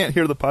 You can't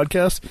hear the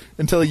podcast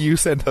until you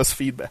send us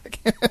feedback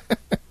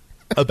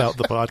about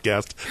the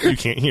podcast you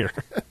can't hear.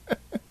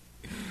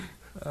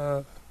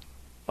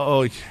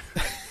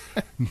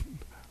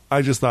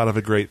 I just thought of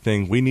a great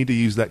thing. We need to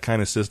use that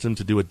kind of system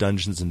to do a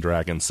Dungeons and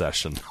Dragons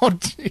session. Oh,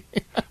 gee.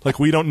 Like,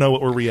 we don't know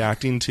what we're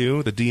reacting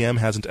to. The DM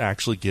hasn't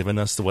actually given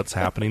us what's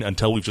happening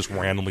until we've just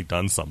randomly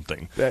done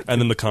something.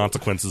 And then the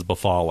consequences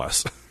befall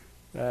us.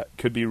 That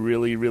could be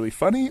really, really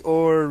funny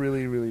or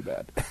really, really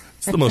bad.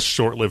 It's the most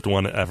short-lived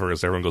one ever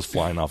as everyone goes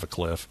flying off a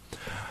cliff.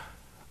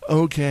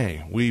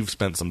 Okay, we've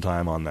spent some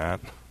time on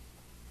that.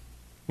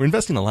 We're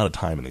investing a lot of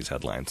time in these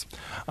headlines.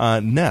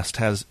 Nest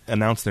has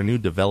announced their new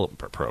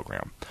developer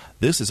program.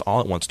 This is all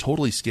at once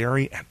totally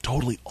scary and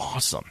totally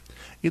awesome.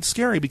 It's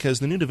scary because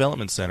the new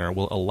development center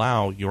will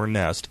allow your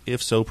Nest,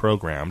 if so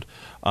programmed,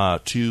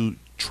 to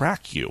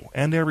track you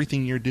and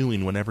everything you're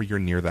doing whenever you're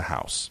near the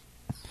house.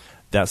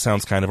 That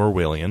sounds kind of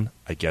Orwellian,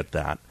 I get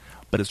that,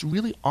 but it's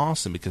really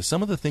awesome because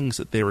some of the things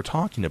that they were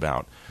talking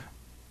about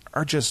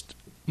are just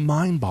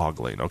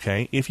mind-boggling,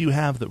 okay? If you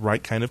have the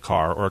right kind of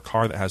car or a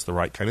car that has the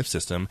right kind of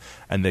system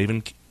and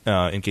they've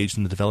engaged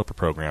in the developer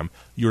program,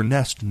 your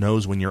Nest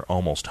knows when you're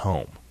almost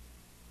home.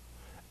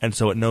 And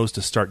so it knows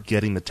to start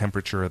getting the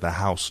temperature of the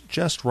house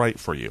just right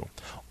for you.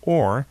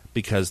 Or,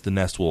 because the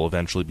Nest will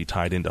eventually be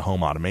tied into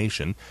home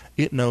automation,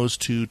 it knows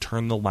to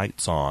turn the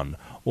lights on,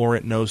 or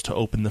it knows to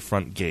open the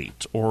front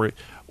gate, or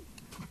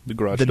the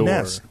garage door.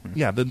 Nest,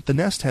 the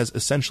Nest has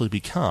essentially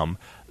become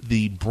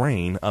the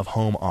brain of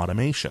home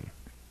automation.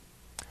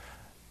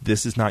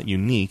 This is not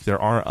unique.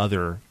 There are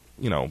other,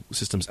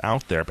 systems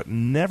out there, but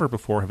never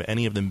before have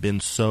any of them been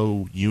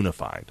so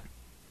unified.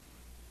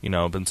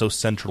 Been so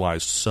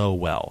centralized so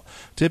well.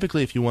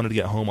 Typically, if you wanted to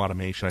get home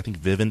automation, I think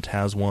Vivint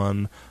has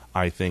one.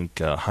 I think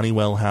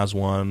Honeywell has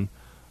one.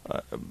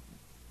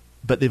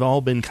 But they've all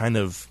been kind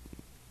of,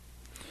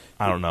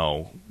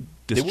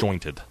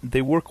 disjointed.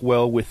 They work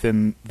well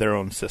within their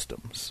own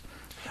systems.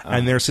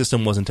 And their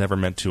system wasn't ever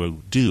meant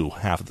to do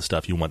half of the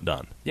stuff you want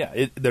done.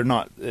 Yeah, they're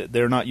not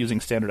using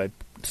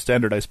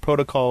standardized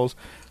protocols.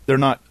 They're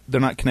not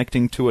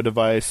connecting to a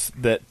device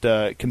that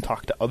can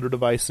talk to other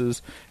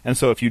devices. And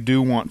so if you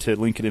do want to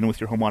link it in with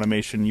your home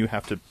automation, you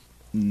have to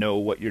know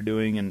what you're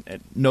doing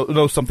and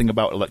know something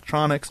about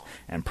electronics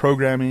and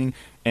programming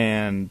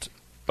and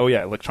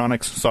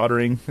electronics,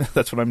 soldering.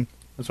 That's what I'm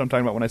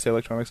talking about when I say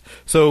electronics.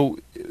 So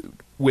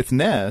with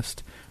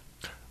Nest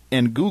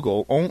and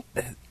Google,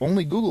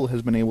 only Google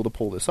has been able to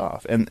pull this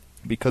off, and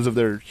because of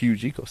their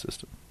huge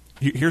ecosystem.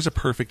 Here's a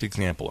perfect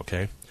example,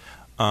 okay?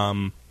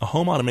 A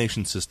home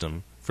automation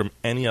system from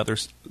any other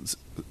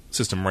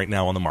system right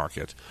now on the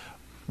market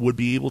would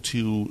be able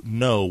to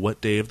know what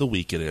day of the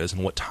week it is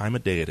and what time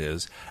of day it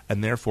is,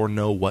 and therefore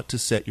know what to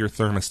set your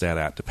thermostat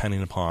at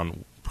depending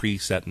upon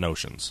preset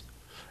notions.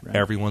 Right.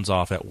 Everyone's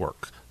off at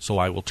work, so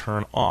I will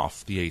turn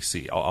off the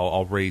AC.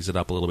 I'll raise it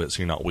up a little bit so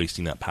you're not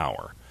wasting that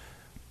power.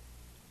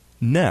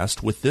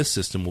 Nest, with this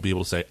system, will be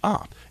able to say,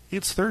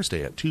 it's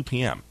Thursday at 2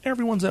 p.m.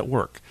 Everyone's at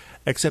work,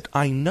 except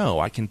I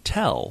can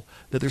tell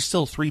that there's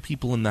still 3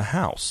 people in the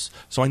house,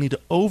 so I need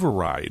to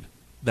override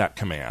that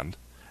command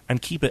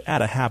and keep it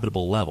at a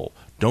habitable level.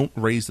 Don't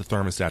raise the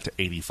thermostat to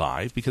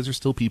 85 because there's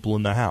still people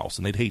in the house,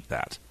 and they'd hate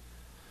that.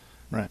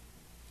 Right.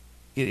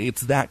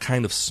 It's that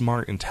kind of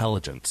smart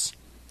intelligence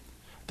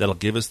that'll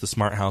give us the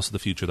smart house of the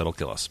future that'll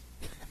kill us.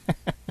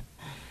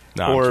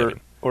 No, I'm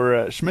kidding.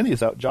 Schmitty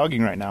is out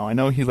jogging right now. I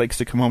know he likes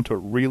to come home to a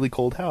really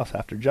cold house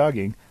after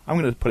jogging. I'm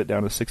going to put it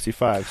down to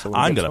 65. So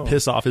I'm going to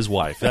piss off his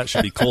wife. That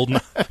should be cold.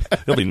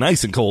 It'll be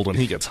nice and cold when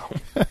he gets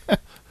home.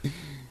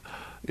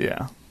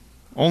 Yeah.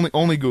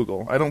 Only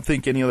Google. I don't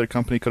think any other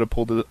company could have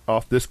pulled it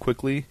off this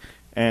quickly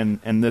and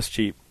this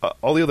cheap.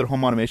 All the other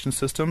home automation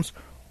systems,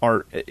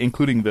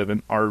 including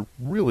Vivint, are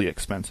really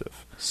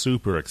expensive.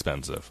 Super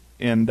expensive.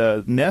 And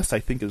Nest, I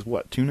think, is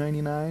what,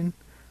 $299?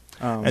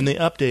 And they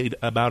update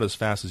about as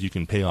fast as you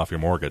can pay off your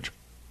mortgage.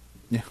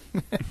 Yeah.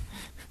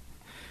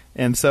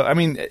 And so, I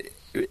mean,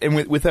 and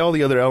with all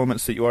the other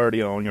elements that you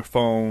already own, your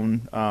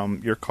phone,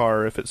 your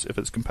car, if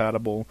it's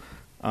compatible,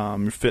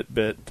 your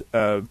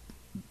Fitbit,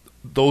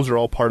 those are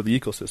all part of the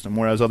ecosystem.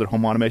 Whereas other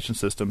home automation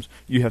systems,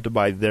 you have to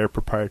buy their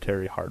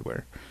proprietary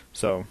hardware.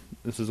 So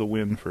this is a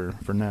win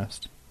for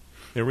Nest.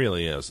 It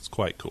really is. It's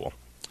quite cool.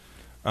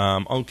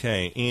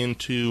 Okay,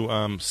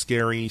 into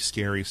scary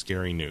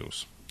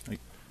news.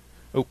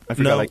 Oh, I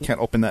forgot I can't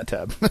open that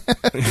tab.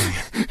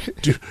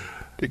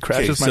 It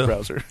crashes my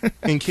browser.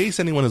 In case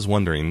anyone is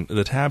wondering,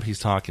 the tab he's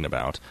talking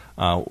about,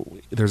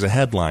 there's a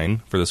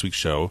headline for this week's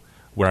show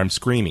where I'm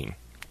screaming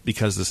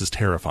because this is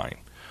terrifying.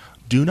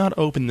 Do not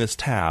open this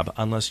tab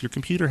unless your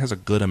computer has a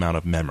good amount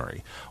of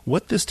memory.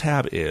 What this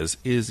tab is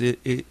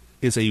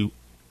it's a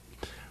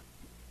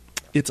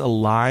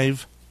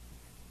live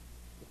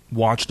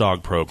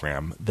watchdog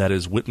program that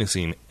is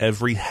witnessing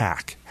every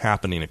hack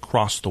happening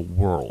across the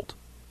world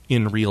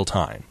in real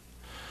time.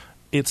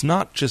 It's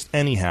not just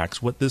any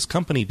hacks. What this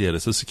company did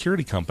is a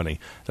security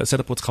company that set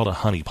up what's called a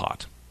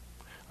honeypot.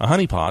 A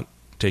honeypot,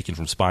 taken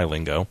from spy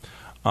lingo,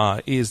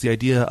 is the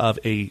idea of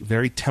a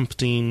very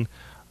tempting...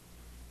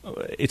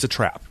 it's a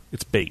trap.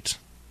 It's bait.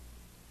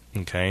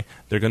 Okay?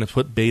 They're going to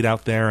put bait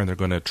out there and they're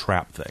going to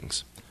trap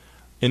things.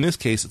 In this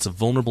case, it's a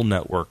vulnerable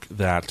network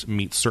that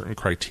meets certain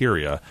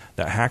criteria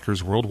that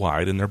hackers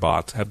worldwide and their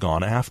bots have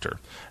gone after.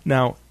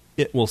 Now,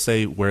 it will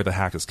say where the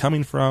hack is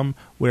coming from,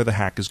 where the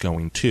hack is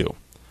going to,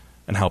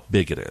 and how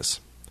big it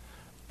is.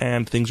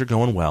 And things are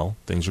going well,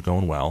 things are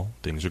going well,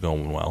 things are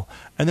going well.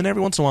 And then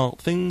every once in a while,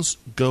 things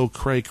go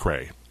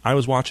cray-cray. I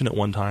was watching it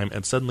one time,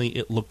 and suddenly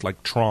it looked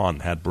like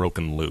Tron had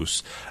broken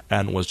loose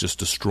and was just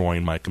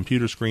destroying my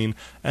computer screen,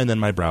 and then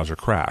my browser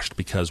crashed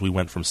because we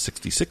went from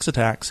 66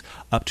 attacks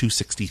up to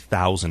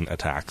 60,000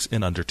 attacks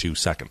in under 2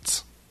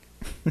 seconds.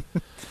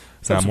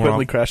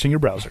 Subsequently crashing your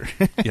browser.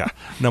 Yeah.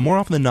 Now, more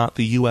often than not,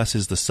 the U.S.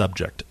 is the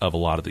subject of a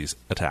lot of these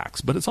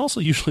attacks, but it's also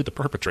usually the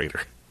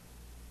perpetrator.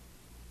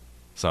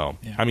 So,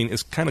 yeah. I mean,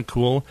 it's kind of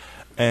cool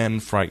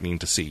and frightening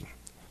to see.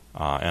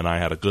 And I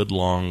had a good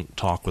long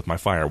talk with my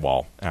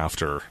firewall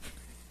after.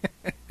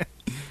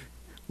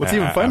 What's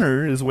even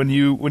funner is when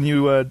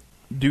you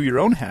do your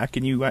own hack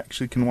and you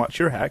actually can watch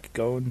your hack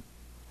go. And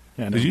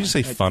yeah, did you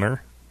say funner?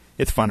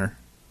 It's funner.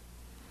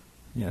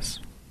 Yes.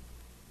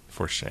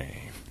 For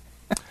shame.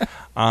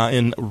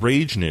 In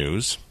Rage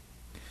News,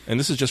 and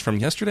this is just from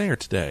yesterday or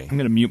today? I'm going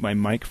to mute my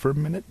mic for a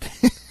minute.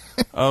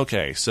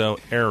 Okay, so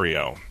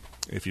Aereo.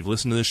 If you've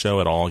listened to the show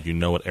at all, you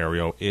know what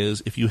Aereo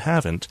is. If you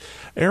haven't,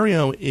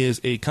 Aereo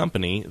is a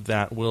company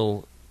that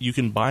you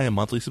can buy a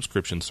monthly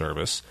subscription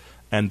service,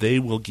 and they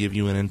will give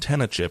you an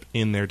antenna chip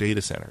in their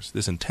data centers.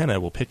 This antenna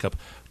will pick up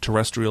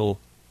terrestrial,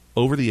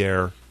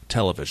 over-the-air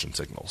television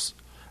signals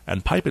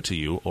and pipe it to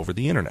you over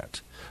the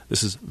internet.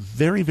 This is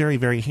very, very,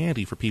 very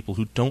handy for people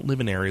who don't live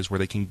in areas where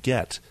they can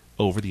get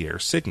over-the-air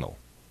signal.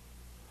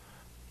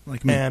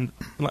 Like me. And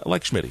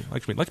like Schmitty,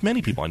 like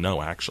many people I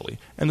know, actually.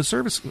 And the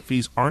service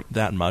fees aren't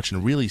that much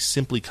and really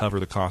simply cover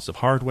the cost of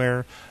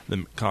hardware,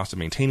 the cost of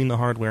maintaining the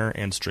hardware,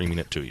 and streaming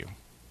it to you.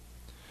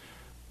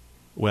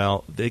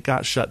 Well, they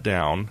got shut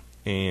down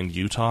in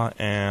Utah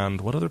and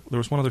there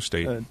was one other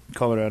state.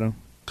 Colorado.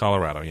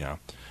 Colorado, yeah.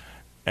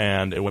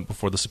 And it went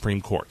before the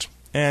Supreme Court.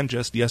 And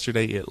just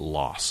yesterday it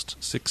lost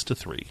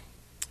 6-3.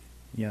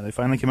 Yeah, they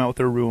finally came out with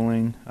their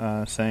ruling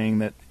saying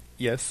that,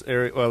 yes,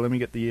 let me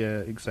get the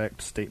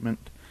exact statement.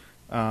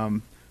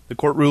 The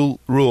court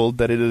ruled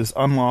that it is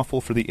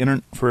unlawful for the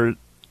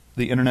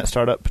internet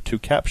startup to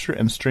capture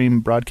and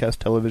stream broadcast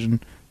television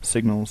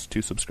signals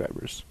to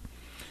subscribers.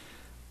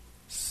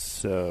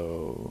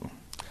 So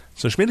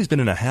Schmitty's been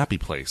in a happy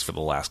place for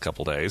the last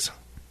couple days.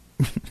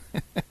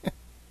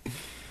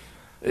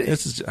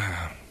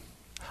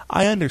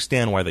 I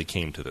understand why they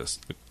came to this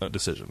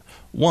decision.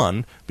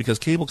 One, because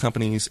cable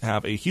companies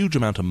have a huge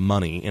amount of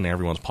money in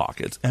everyone's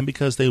pockets, and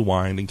because they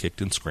whined and kicked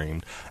and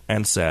screamed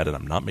and said, and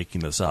I'm not making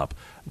this up,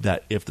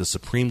 that if the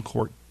Supreme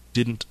Court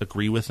didn't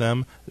agree with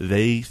them,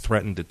 they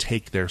threatened to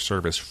take their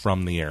service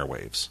from the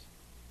airwaves.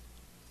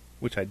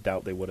 Which I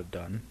doubt they would have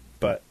done,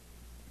 but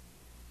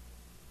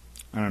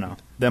I don't know.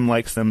 Them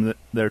likes them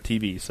their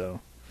TV, so.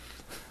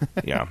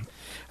 Yeah.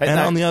 And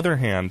on the other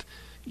hand,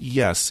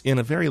 yes, in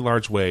a very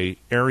large way,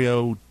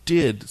 Aereo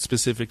did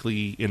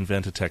specifically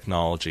invent a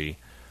technology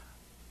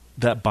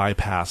that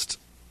bypassed,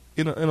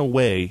 in a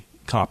way,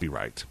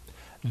 copyright.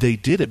 They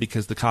did it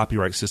because the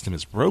copyright system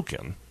is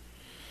broken.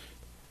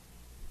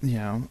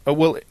 Yeah.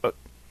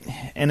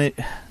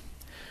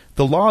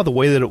 the law, the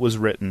way that it was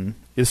written,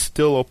 is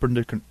still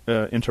open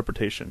to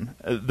interpretation.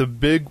 The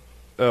big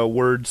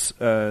words,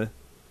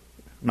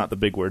 not the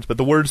big words, but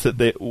the words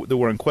that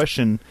were in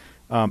question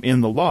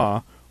in the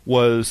law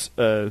was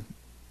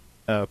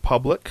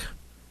public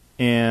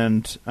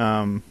and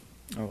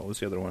what was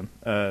the other one?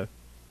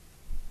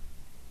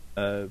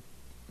 A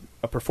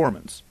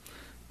performance.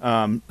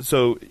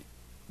 So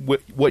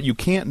what you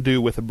can't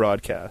do with a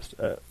broadcast,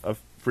 a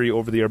free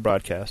over-the-air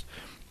broadcast,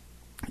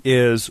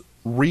 is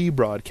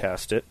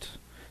rebroadcast it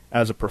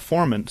as a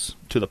performance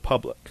to the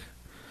public.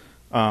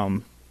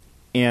 And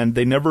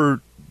they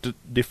never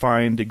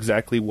defined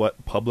exactly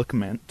what public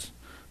meant.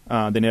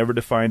 They never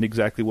defined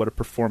exactly what a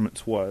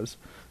performance was.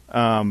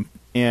 And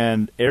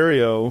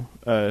Aereo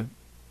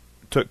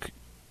took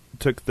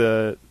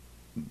the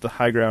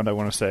high ground, I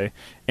want to say,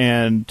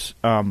 and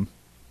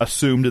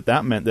assumed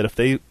that meant that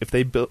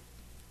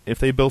if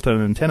they built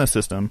an antenna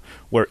system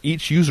where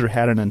each user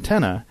had an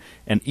antenna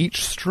and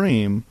each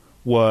stream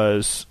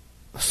was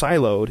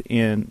siloed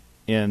in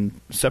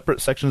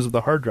separate sections of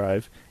the hard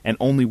drive, and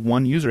only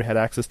one user had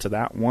access to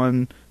that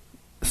one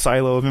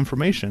silo of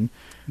information,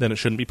 then it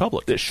shouldn't be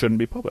public. It shouldn't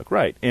be public,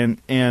 right?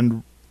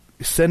 And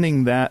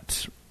sending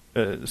that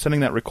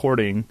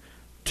recording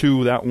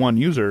to that one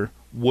user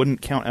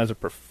wouldn't count as a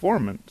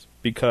performance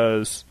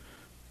because,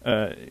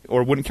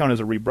 or wouldn't count as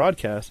a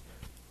rebroadcast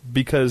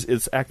because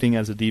it's acting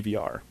as a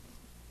DVR.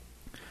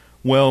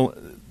 Well,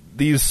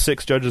 these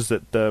 6 judges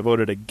that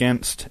voted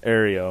against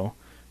Aereo,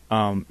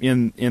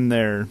 in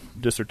their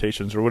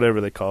dissertations or whatever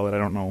they call it, I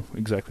don't know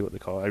exactly what they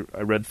call it.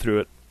 I read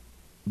through it,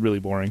 really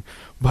boring,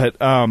 but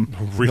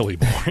really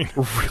boring,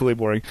 really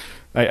boring.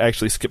 I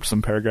actually skipped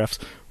some paragraphs,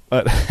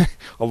 but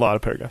a lot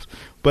of paragraphs.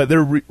 But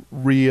they're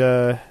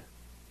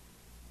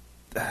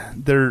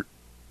they're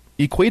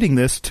equating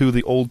this to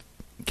the old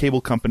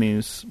cable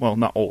companies. Well,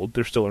 not old;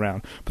 they're still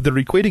around, but they're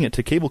equating it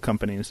to cable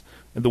companies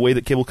and the way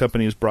that cable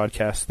companies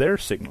broadcast their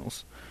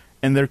signals,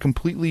 and they're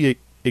completely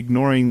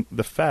ignoring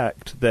the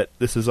fact that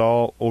this is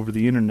all over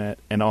the internet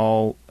and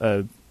all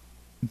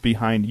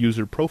behind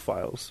user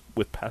profiles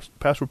with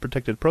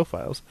password-protected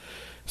profiles.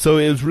 So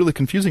it was really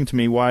confusing to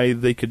me why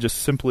they could just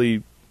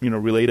simply,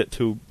 relate it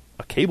to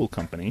a cable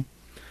company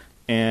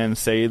and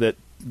say that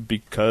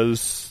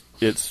because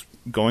it's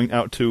going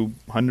out to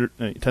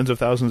tens of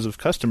thousands of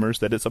customers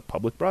that it's a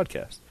public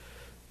broadcast.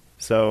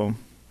 So,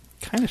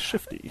 kind of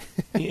shifty.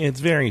 It's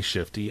very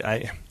shifty.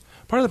 Part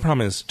of the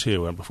problem is,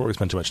 too, and before we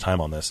spend too much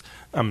time on this,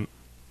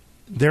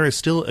 there is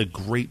still a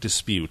great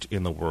dispute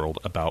in the world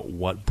about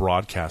what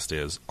broadcast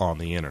is on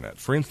the internet.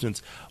 For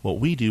instance, what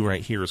we do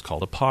right here is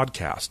called a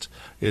podcast.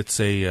 It's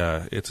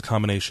a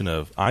combination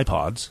of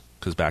iPods,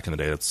 because back in the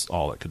day that's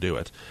all that could do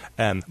it,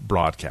 and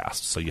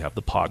broadcast. So you have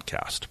the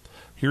podcast.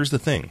 Here's the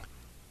thing.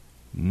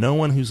 No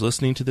one who's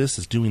listening to this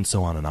is doing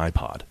so on an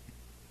iPod.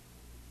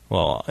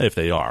 Well, if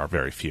they are,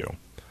 very few.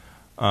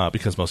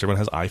 Because most everyone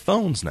has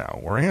iPhones now,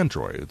 or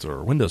Androids,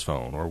 or Windows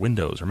Phone, or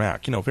Windows, or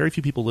Mac. Very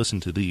few people listen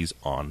to these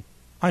on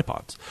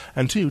iPods.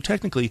 And 2,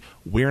 technically,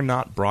 we're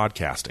not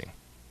broadcasting.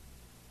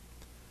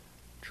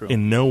 True.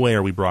 In no way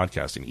are we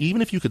broadcasting.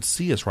 Even if you could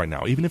see us right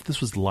now, even if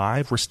this was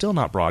live, we're still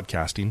not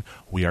broadcasting.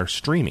 We are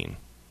streaming.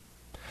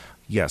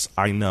 Yes,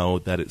 I know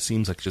that it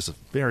seems like just a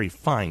very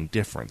fine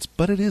difference,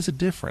 but it is a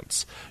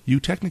difference. You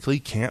technically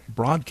can't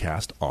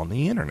broadcast on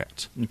the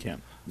internet. You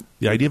can't.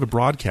 The idea of a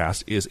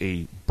broadcast is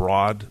a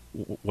broad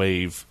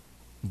wave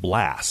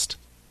blast.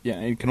 Yeah,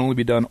 it can only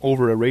be done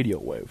over a radio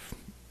wave.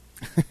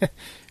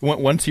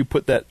 Once you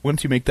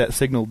make that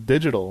signal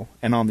digital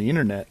and on the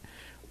internet,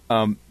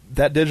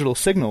 that digital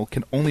signal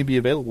can only be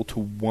available to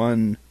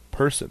one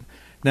person.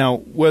 Now,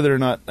 whether or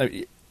not,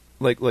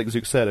 like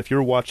Zook said, if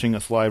you're watching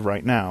us live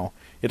right now,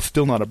 it's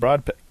still not a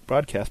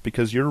broadcast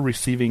because you're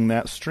receiving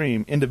that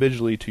stream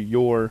individually to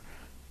your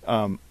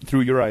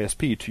through your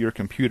ISP to your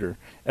computer.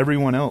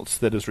 Everyone else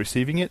that is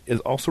receiving it is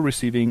also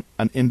receiving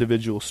an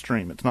individual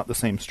stream. It's not the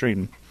same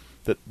stream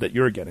that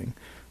you're getting.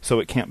 So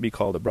it can't be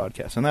called a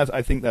broadcast, and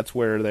I think that's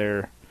where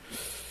they're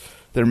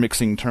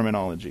mixing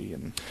terminology.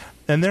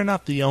 And they're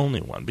not the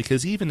only one,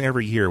 because even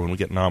every year when we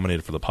get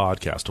nominated for the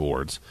Podcast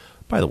Awards,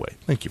 by the way,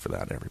 thank you for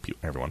that,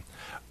 everyone.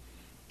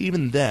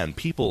 Even then,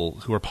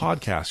 people who are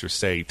podcasters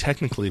say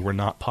technically we're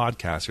not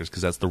podcasters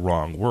because that's the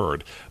wrong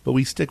word, but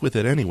we stick with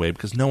it anyway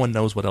because no one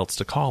knows what else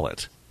to call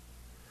it.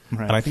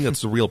 Right. And I think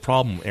that's the real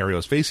problem Aereo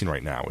is facing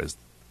right now is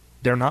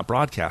they're not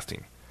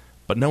broadcasting,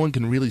 but no one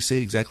can really say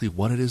exactly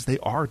what it is they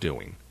are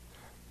doing.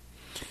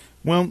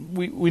 Well,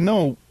 we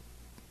know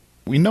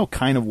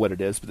kind of what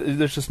it is, but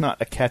there's just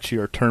not a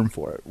catchier term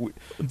for it.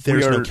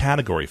 There's no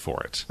category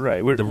for it.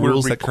 Right. The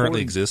rules that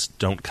currently exist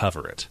don't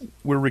cover it.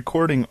 We're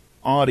recording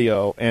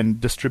audio and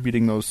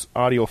distributing those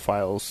audio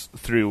files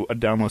through a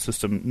download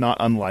system, not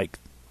unlike,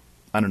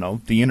 I don't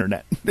know, the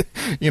internet.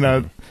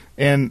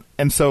 And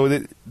so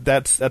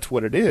that's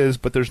what it is,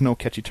 but there's no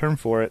catchy term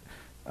for it.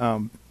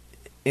 And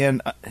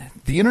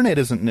the internet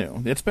isn't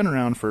new. It's been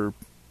around for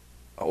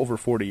over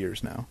 40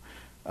 years now.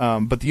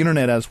 But the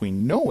internet as we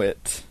know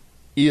it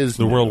is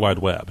the new. World Wide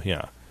Web,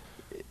 yeah.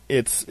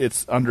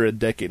 it's under a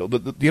decade old.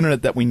 The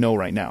internet that we know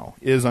right now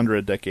is under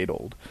a decade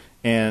old,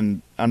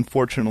 and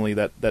unfortunately,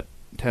 that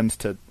tends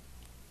to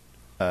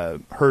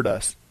hurt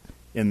us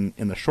in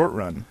the short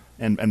run,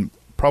 and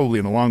probably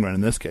in the long run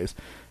in this case,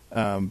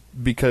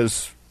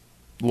 because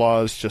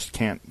laws just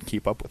can't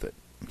keep up with it.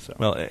 So.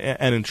 Well,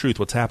 and in truth,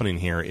 what's happening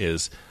here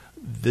is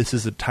this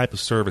is a type of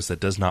service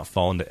that does not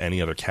fall into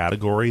any other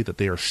category, that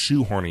they are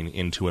shoehorning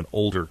into an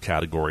older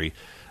category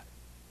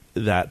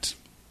that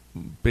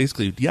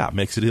basically,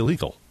 makes it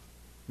illegal.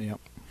 Yep.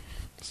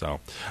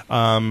 So,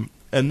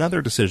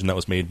 another decision that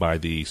was made by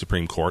the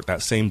Supreme Court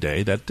that same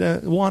day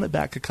that wanted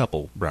back a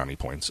couple brownie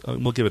points.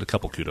 We'll give it a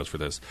couple kudos for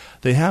this.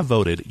 They have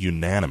voted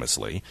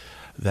unanimously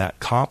that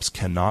cops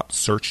cannot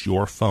search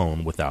your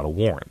phone without a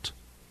warrant.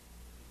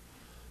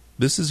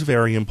 This is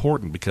very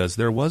important because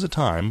there was a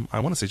time, I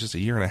want to say just a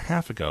year and a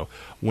half ago,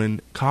 when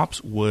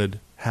cops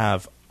would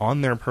have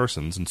on their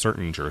persons in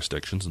certain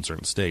jurisdictions, in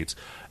certain states,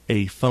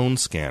 a phone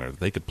scanner that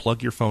they could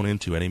plug your phone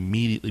into and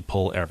immediately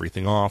pull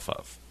everything off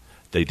of.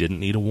 They didn't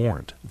need a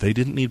warrant. They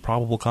didn't need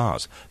probable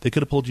cause. They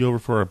could have pulled you over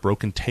for a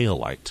broken tail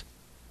light.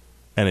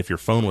 And if your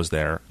phone was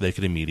there, they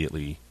could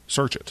immediately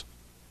search it.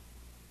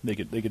 They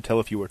could tell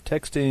if you were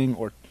texting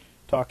or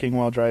talking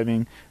while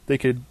driving. They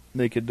could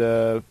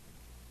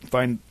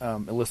find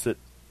illicit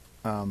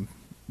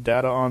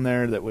data on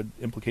there that would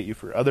implicate you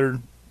for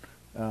other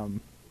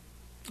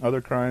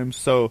crimes.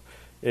 So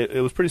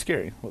it was pretty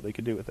scary what they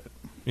could do with it.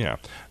 Yeah.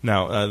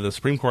 Now the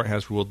Supreme Court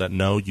has ruled that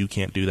no, you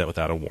can't do that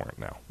without a warrant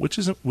now, which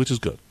is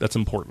good. That's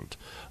important.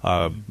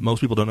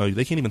 Most people don't know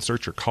they can't even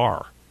search your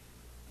car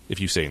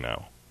if you say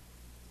no.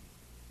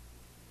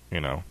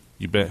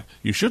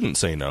 You shouldn't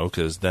say no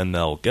because then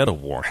they'll get a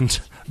warrant.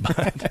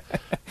 But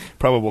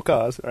probable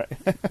cause, right?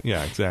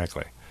 Yeah,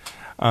 exactly.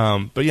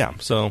 But yeah,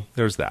 so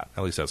there's that.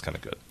 At least that's kind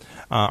of good.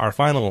 Our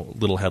final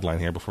little headline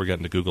here before we get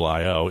into Google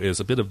I/O is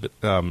a bit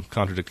of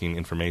contradicting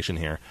information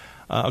here.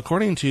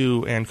 According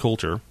to Ann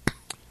Coulter,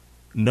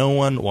 no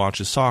one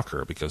watches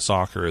soccer because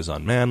soccer is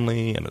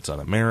unmanly and it's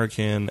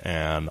un-American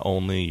and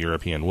only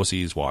European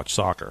wussies watch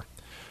soccer.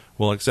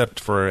 Well, except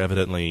for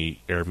evidently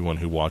everyone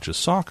who watches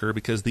soccer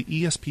because the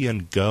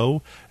ESPN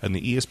Go and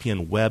the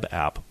ESPN web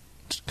app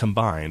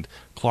combined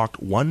clocked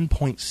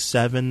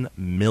 1.7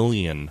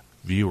 million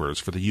viewers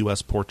for the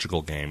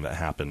U.S.-Portugal game that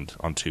happened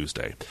on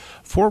Tuesday.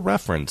 For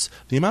reference,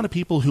 the amount of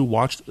people who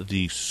watched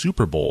the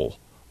Super Bowl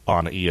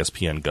on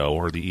ESPN Go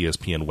or the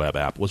ESPN web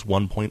app was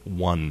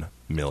 1.1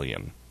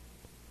 million.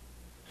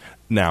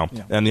 Now,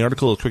 and the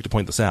article is quick to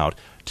point this out,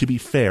 to be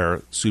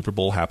fair, Super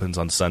Bowl happens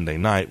on Sunday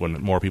night when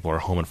more people are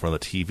home in front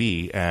of the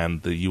TV,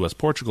 and the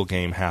U.S.-Portugal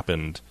game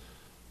happened...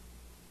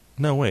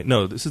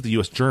 No, this is the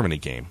U.S.-Germany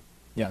game.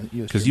 Yeah,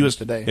 because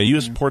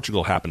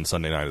U.S.-Portugal happened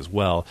Sunday night as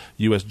well.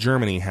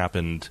 U.S.-Germany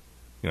happened,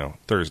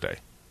 Thursday,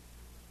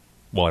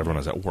 while everyone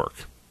was at work,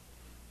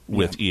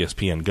 with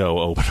ESPN Go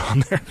open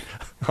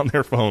on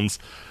their phones.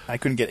 I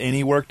couldn't get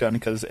any work done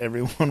because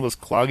everyone was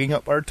clogging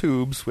up our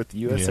tubes with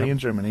USA and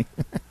Germany.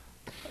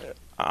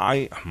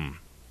 I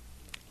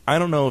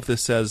don't know if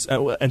this says,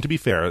 and to be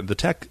fair, the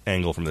tech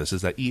angle from this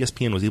is that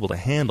ESPN was able to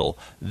handle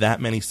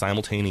that many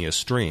simultaneous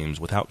streams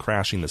without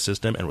crashing the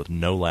system and with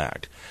no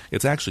lag.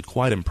 It's actually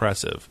quite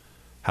impressive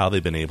how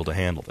they've been able to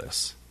handle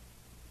this.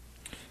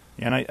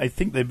 And I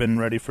think they've been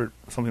ready for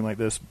something like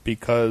this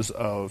because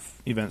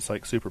of events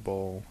like Super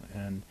Bowl,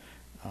 and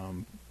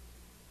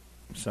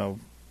so,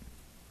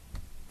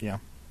 yeah,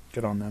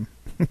 good on them.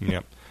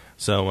 Yep.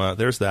 So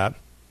there's that.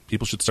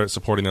 People should start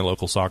supporting their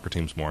local soccer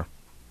teams more.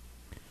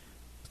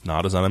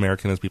 Not as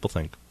un-American as people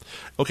think.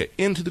 Okay,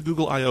 into the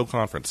Google I/O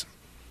conference.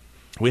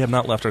 We have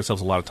not left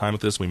ourselves a lot of time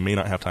with this. We may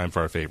not have time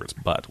for our favorites,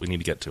 but we need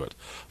to get to it.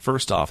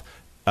 First off,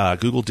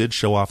 Google did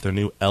show off their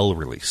new L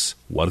release.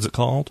 What is it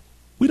called?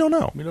 We don't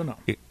know.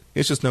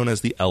 It's just known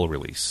as the L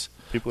release.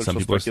 People are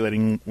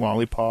speculating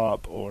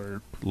Lollipop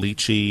or...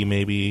 Lychee,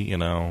 maybe,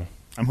 I'm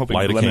hoping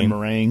lemon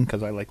meringue,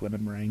 because I like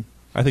lemon meringue.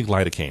 I think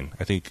lidocaine.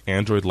 I think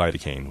Android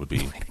lidocaine would be...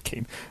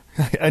 Lidocaine.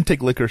 I'd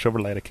take licorice over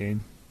lidocaine.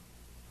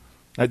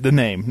 The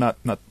name, not...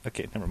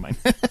 Okay, never mind.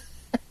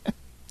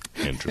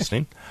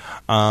 Interesting.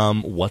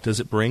 What does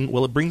it bring?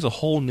 Well, it brings a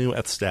whole new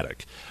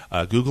aesthetic.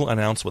 Google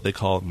announced what they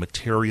call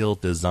material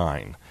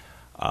design.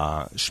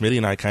 Schmitty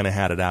and I kind of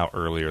had it out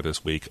earlier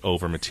this week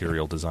over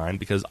material design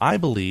because I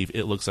believe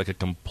it looks like a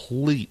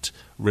complete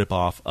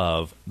ripoff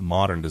of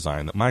modern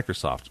design that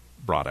Microsoft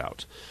brought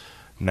out.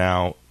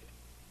 Now,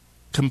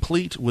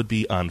 complete would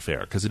be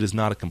unfair because it is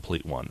not a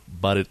complete one,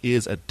 but it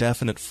is a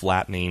definite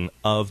flattening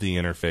of the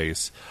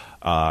interface.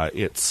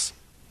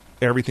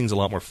 Everything's a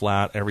lot more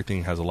flat.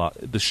 Everything has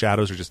the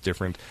shadows are just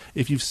different.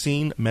 If you've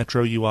seen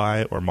Metro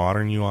UI or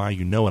Modern UI,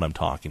 you know what I'm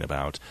talking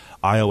about.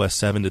 iOS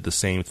 7 did the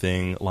same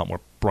thing, a lot more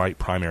bright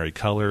primary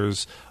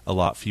colors, a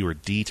lot fewer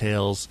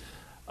details.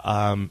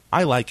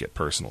 I like it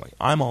personally.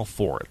 I'm all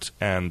for it.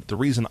 And the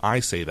reason I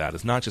say that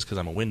is not just because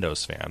I'm a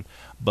Windows fan,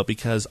 but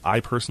because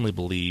I personally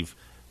believe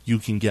you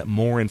can get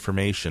more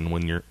information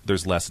when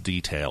there's less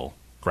detail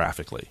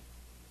graphically.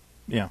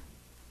 Yeah.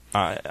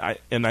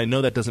 And I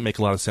know that doesn't make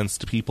a lot of sense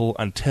to people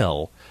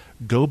until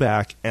go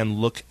back and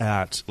look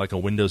at like a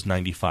Windows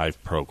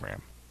 95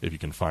 program, if you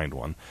can find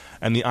one.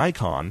 And the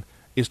icon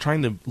is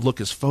trying to look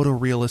as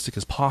photorealistic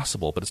as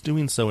possible, but it's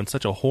doing so in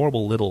such a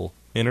horrible little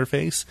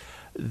interface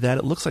that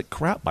it looks like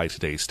crap by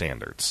today's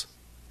standards.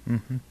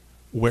 Mm-hmm.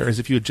 Whereas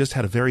if you had just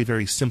had a very,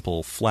 very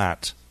simple,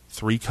 flat,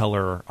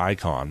 3-color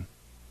icon,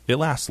 it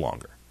lasts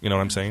longer. You know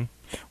what I'm saying?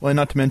 Well, and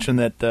not to mention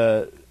that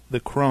the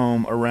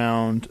Chrome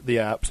around the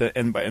apps,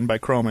 and by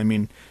Chrome I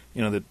mean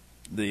the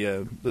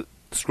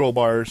scroll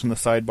bars and the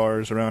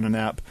sidebars around an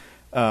app.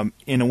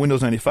 In a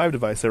Windows 95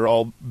 device, they're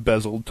all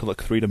bezeled to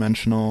look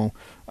three-dimensional.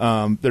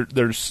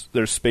 There's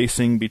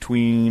spacing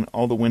between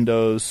all the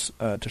windows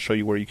to show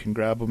you where you can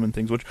grab them and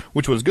things,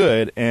 which was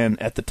good,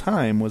 and at the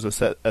time was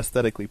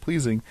aesthetically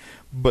pleasing.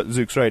 But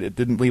Zook's right; it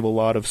didn't leave a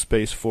lot of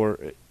space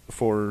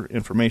for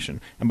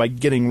information. And by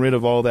getting rid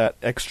of all that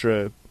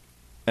extra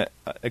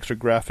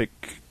graphic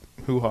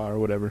hoo-ha or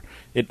whatever,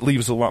 it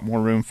leaves a lot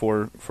more room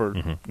for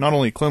not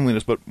only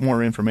cleanliness but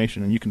more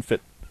information, and you can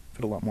fit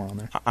a lot more on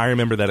there. I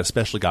remember that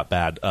especially got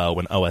bad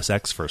when OS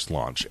X first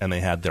launched, and they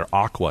had their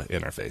Aqua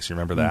interface. You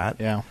remember that?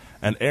 Yeah.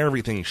 And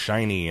everything's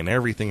shiny, and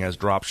everything has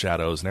drop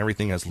shadows, and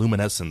everything has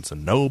luminescence,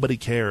 and nobody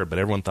cared, but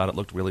everyone thought it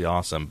looked really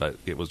awesome, but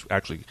it was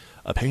actually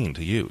a pain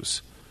to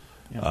use.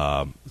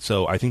 Yeah.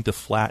 So I think the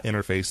flat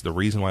interface, the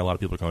reason why a lot of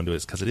people are going to it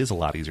is because it is a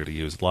lot easier to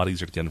use, a lot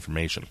easier to get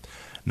information.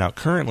 Now,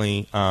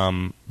 currently,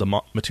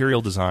 the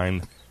material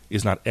design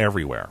is not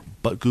everywhere,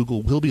 but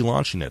Google will be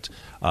launching it.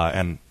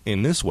 And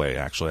in this way,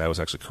 actually, I was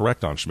actually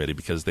correct on Schmitty,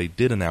 because they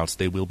did announce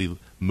they will be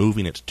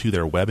moving it to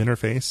their web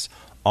interface,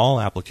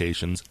 all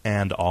applications,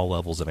 and all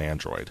levels of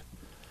Android.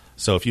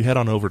 So if you head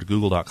on over to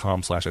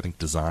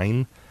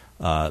google.com/design,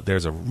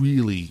 there's a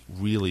really,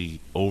 really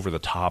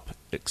over-the-top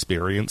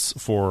experience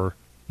for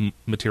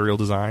material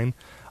design.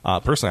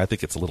 Personally, I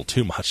think it's a little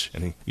too much.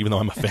 And even though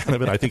I'm a fan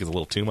of it, I think it's a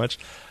little too much.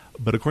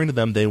 But according to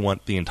them, they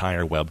want the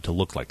entire web to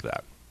look like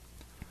that.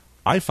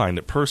 I find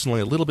it personally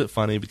a little bit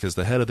funny because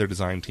the head of their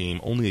design team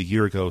only a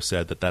year ago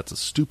said that that's a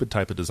stupid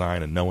type of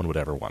design and no one would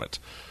ever want it.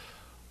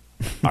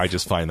 I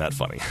just find that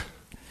funny.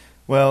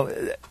 Well,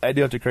 I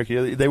do have to correct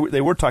you.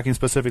 They were talking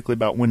specifically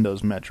about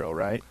Windows Metro,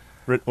 right?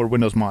 Or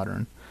Windows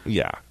Modern.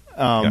 Yeah.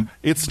 Yeah.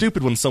 It's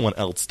stupid when someone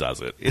else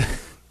does it.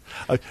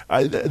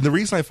 The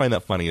reason I find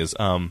that funny is,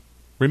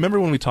 remember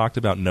when we talked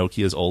about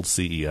Nokia's old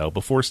CEO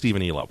before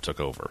Stephen Elop took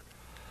over?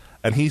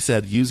 And he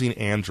said using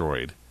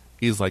Android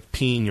is like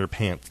peeing your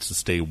pants to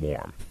stay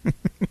warm.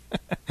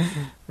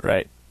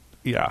 Right.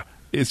 Yeah.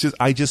 It's just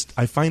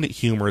I find it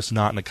humorous,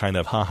 not in a kind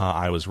of haha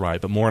I was right,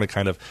 but more in a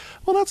kind of,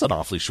 well, that's an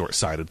awfully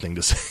short-sighted thing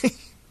to say.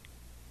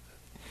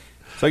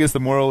 So I guess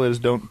the moral is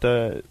don't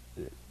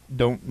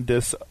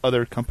diss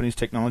other companies'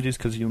 technologies,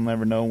 because you'll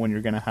never know when you're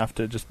going to have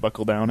to just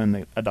buckle down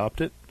and adopt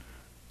it.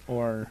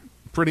 Or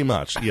pretty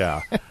much,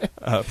 yeah.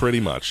 Pretty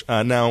much.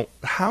 Now,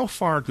 how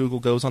far Google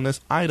goes on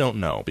this, I don't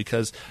know,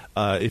 because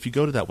if you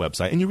go to that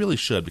website, and you really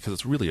should, because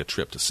it's really a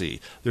trip to see,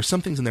 there's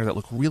some things in there that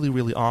look really,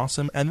 really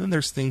awesome, and then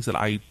there's things that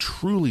I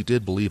truly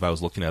did believe I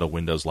was looking at a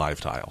Windows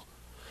Live tile.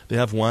 They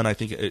have one, I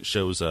think it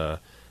shows a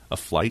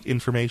flight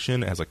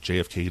information. It has like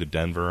JFK to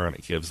Denver, and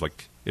it gives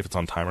like if it's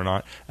on time or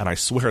not, and I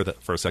swear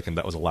that for a second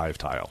that was a live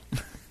tile.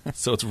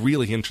 So it's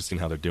really interesting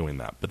how they're doing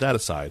that. But that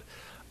aside,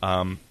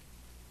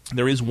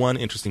 there is one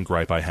interesting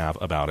gripe I have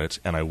about it,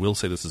 and I will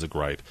say this is a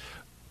gripe.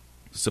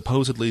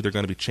 Supposedly, they're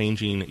going to be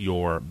changing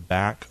your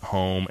back,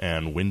 home,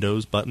 and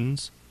Windows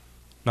buttons.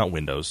 Not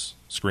Windows,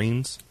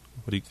 screens.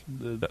 What do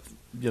you?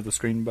 The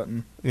screen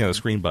button. Yeah, the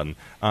screen button.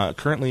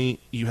 Currently,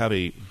 you have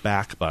a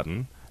back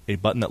button, a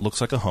button that looks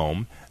like a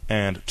home,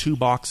 and two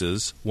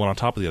boxes, one on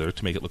top of the other,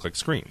 to make it look like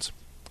screens.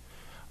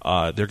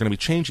 They're going to be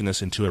changing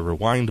this into a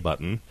rewind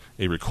button,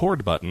 a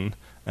record button,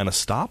 and a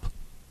stop.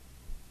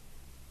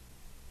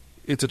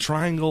 It's a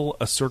triangle,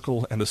 a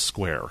circle, and a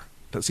square.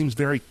 That seems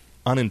very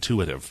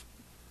unintuitive.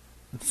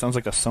 It sounds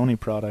like a Sony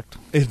product.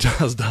 It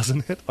does,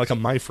 doesn't it? Like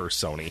my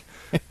first Sony.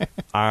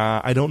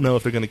 I don't know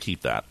if they're going to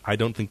keep that. I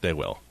don't think they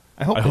will.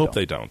 I hope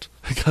they don't.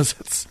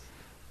 Because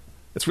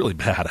it's really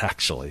bad,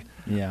 actually.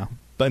 Yeah.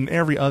 But in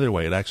every other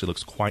way, it actually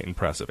looks quite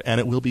impressive. And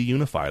it will be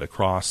unified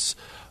across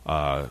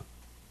the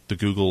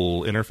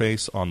Google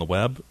interface on the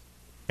web,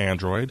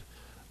 Android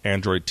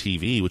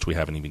TV, which we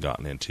haven't even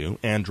gotten into,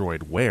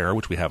 Android Wear,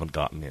 which we haven't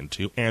gotten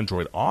into,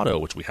 Android Auto,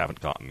 which we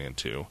haven't gotten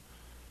into.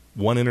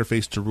 One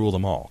interface to rule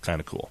them all. Kind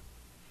of cool.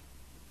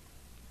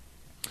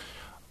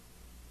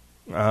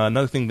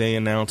 Another thing they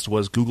announced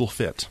was Google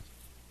Fit.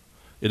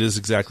 It is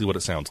exactly what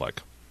it sounds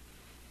like.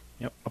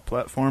 Yep, a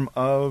platform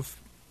of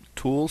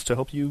tools to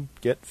help you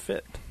get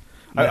fit.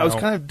 Now, I was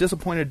kind of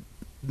disappointed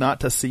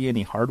not to see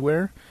any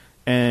hardware,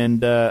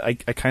 and I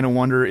kind of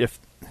wonder if...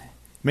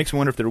 It makes me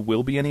wonder if there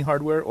will be any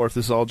hardware, or if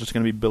this is all just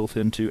going to be built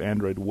into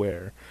Android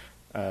Wear.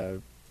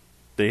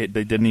 They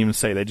didn't even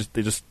say. They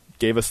just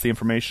gave us the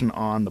information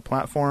on the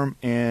platform,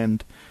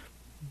 and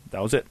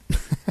that was it.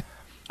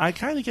 I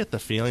kind of get the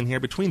feeling here,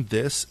 between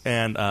this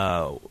and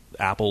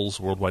Apple's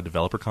Worldwide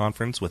Developer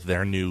Conference with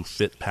their new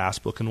Fit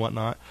Passbook and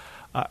whatnot,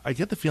 I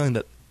get the feeling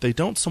that they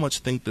don't so much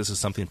think this is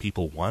something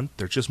people want.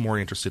 They're just more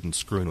interested in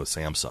screwing with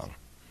Samsung.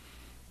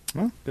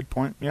 Well, good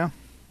point. Yeah.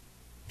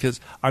 Because,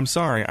 I'm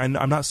sorry, I'm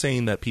not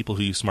saying that people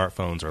who use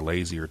smartphones are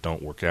lazy or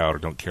don't work out or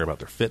don't care about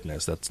their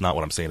fitness. That's not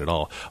what I'm saying at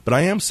all. But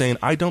I am saying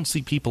I don't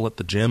see people at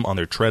the gym on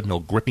their treadmill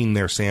gripping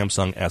their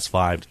Samsung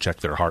S5 to check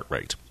their heart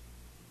rate.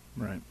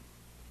 Right.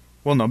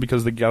 Well, no,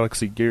 because the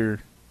Galaxy Gear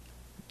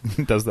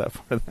does that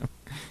for them.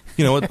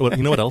 You know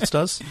what else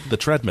does? The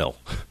treadmill.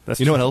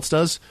 You know what else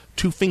does?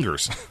 2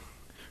 fingers.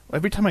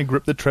 Every time I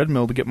grip the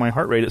treadmill to get my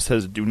heart rate, it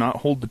says, "Do not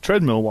hold the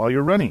treadmill while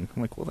you're running."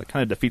 I'm like, well, that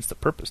kind of defeats the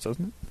purpose,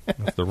 doesn't it?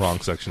 That's the wrong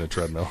section of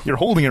treadmill. You're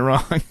holding it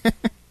wrong.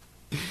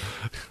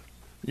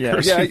 Yeah,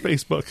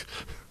 Facebook.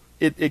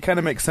 It kind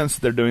of makes sense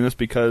that they're doing this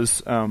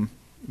because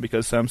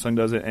Samsung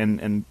does it,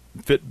 and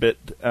Fitbit,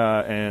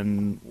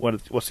 and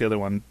what's the other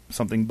one?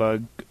 Something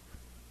Bug,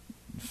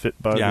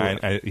 Fitbug,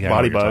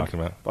 Body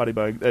Bug. Body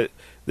Bug.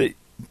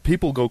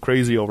 People go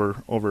crazy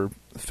over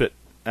Fit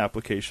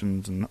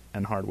applications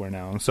and hardware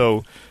now, and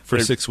so for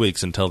 6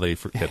 weeks until they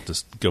forget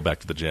to go back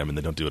to the gym and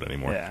they don't do it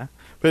anymore. Yeah,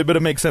 but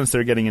it makes sense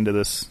they're getting into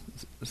this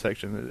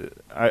section.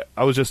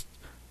 I was just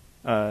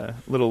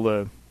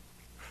little.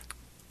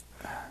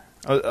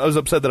 I was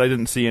upset that I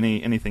didn't see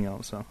anything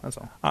else. So that's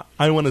all.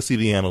 I want to see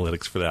the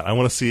analytics for that. I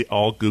want to see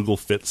all Google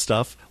Fit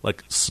stuff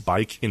like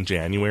spike in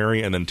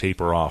January and then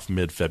taper off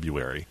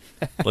mid-February.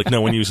 Like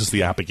no one uses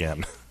the app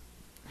again.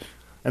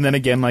 And then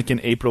again, like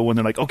in April, when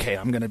they're like, "Okay,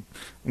 I'm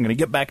gonna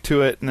get back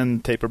to it," and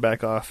then taper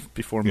back off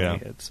before May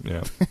hits.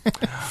 Yeah.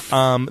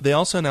 They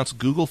also announced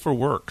Google for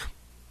Work.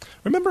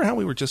 Remember how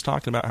we were just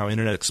talking about how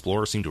Internet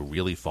Explorer seemed to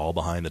really fall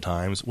behind the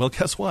times? Well,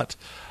 guess what?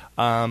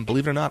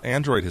 Believe it or not,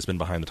 Android has been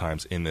behind the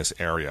times in this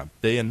area.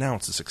 They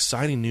announced this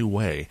exciting new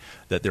way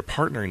that they're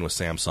partnering with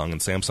Samsung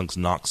and Samsung's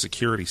Knox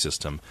security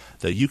system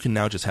that you can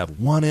now just have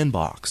one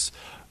inbox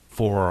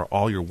for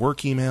all your work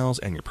emails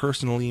and your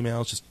personal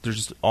emails. They're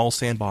just all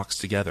sandboxed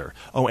together.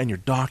 Oh, and your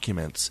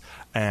documents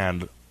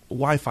and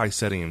Wi-Fi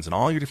settings and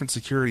all your different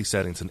security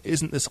settings. And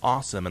isn't this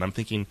awesome? And I'm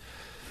thinking,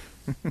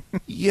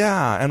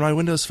 yeah, and my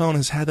Windows Phone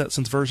has had that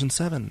since version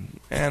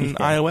 7. And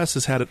iOS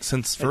has had it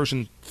since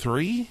version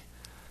 3.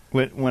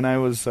 When I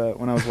was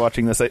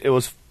watching this, I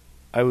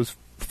was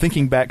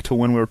thinking back to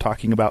when we were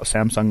talking about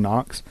Samsung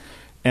Knox,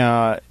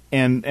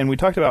 and we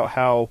talked about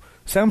how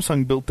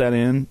Samsung built that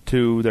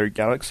into their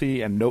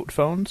Galaxy and Note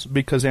phones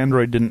because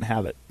Android didn't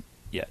have it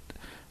yet.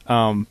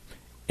 And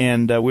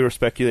we were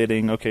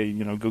speculating, okay,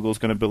 Google's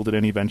going to build it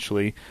in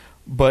eventually,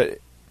 but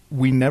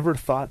we never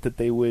thought that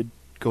they would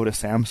go to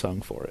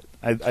Samsung for it.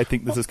 I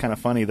think this is kind of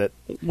funny that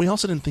we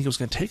also didn't think it was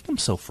going to take them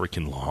so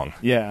freaking long.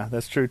 Yeah,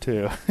 that's true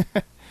too.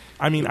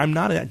 I mean, I'm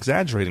not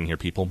exaggerating here,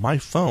 people. My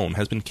phone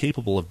has been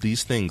capable of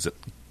these things that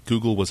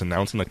Google was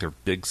announcing like their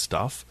big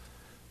stuff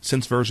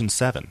since version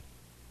 7.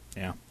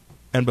 Yeah.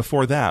 And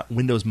before that,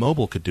 Windows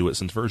Mobile could do it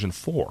since version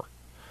 4.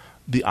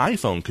 The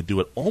iPhone could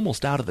do it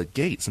almost out of the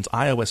gate since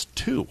iOS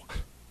 2.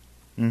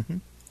 Mm-hmm.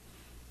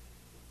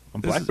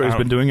 Well, BlackBerry's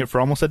been doing it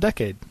for almost a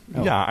decade.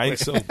 Oh. Yeah,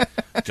 so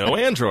go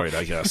Android,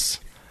 I guess.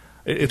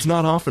 It's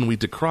not often we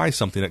decry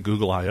something at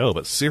Google I.O.,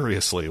 but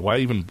seriously, why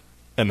even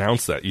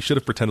announce that? You should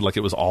have pretended like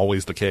it was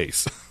always the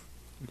case.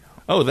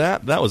 Oh,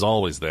 that was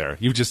always there.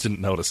 You just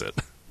didn't notice it.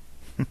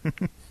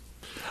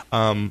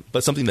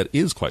 But something that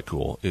is quite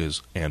cool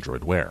is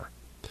Android Wear.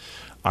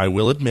 I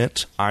will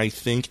admit, I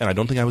think, and I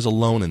don't think I was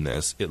alone in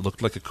this, it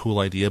looked like a cool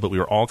idea, but we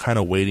were all kind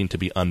of waiting to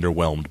be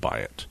underwhelmed by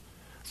it.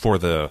 For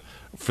the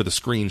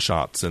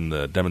screenshots and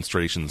the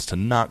demonstrations to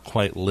not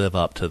quite live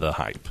up to the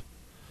hype.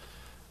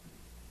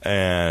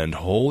 And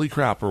holy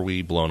crap, were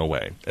we blown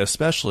away,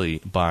 especially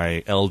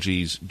by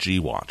LG's G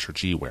Watch or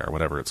G Wear,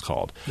 whatever it's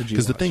called.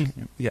 Because the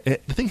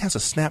thing has a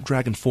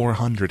Snapdragon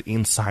 400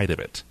 inside of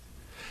it.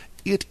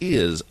 It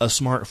is a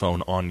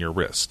smartphone on your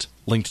wrist,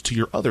 linked to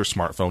your other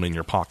smartphone in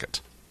your pocket.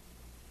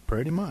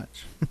 Pretty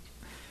much.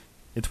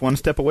 It's one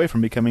step away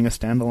from becoming a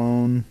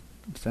standalone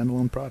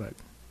product.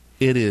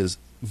 It is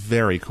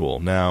very cool.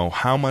 Now,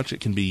 how much it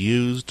can be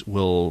used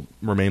will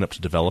remain up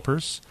to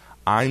developers.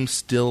 I'm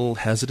still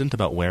hesitant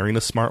about wearing a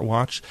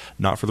smartwatch,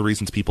 not for the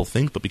reasons people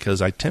think, but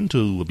because I tend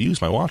to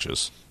abuse my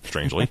watches,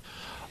 strangely.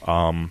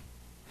 I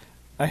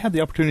had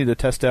the opportunity to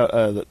test out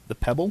the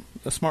Pebble,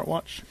 the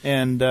smartwatch,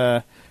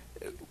 and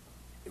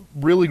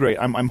really great.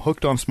 I'm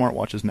hooked on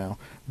smartwatches now.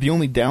 The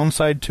only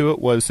downside to it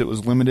was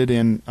limited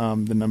in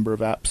the number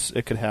of apps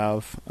it could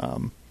have.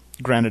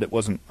 Granted, it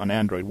wasn't an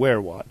Android Wear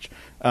watch,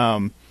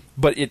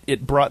 but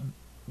it brought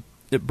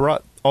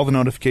all the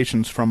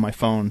notifications from my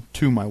phone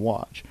to my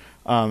watch.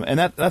 And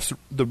that's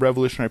the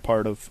revolutionary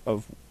part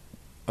of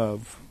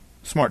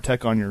smart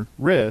tech on your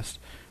wrist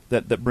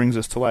that brings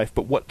this to life.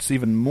 But what's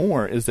even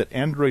more is that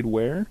Android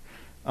Wear,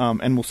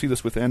 and we'll see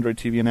this with Android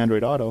TV and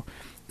Android Auto,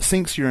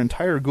 syncs your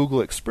entire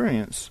Google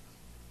experience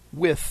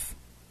with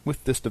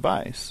this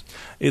device.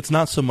 It's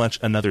not so much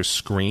another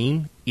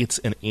screen, it's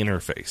an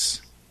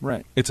interface.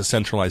 Right. It's a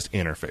centralized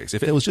interface.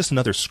 If it was just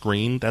another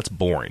screen, that's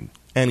boring.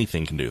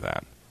 Anything can do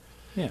that.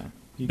 Yeah.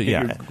 You But get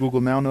yeah. your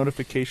Google Now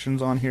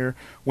notifications on here.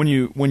 When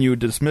you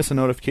dismiss a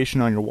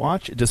notification on your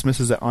watch, it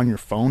dismisses it on your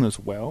phone as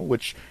well,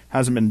 which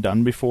hasn't been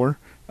done before.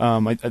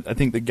 I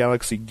think the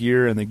Galaxy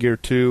Gear and the Gear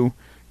 2,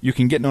 you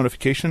can get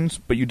notifications,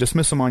 but you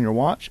dismiss them on your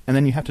watch, and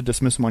then you have to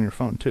dismiss them on your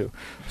phone too.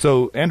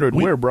 So Android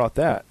Wear brought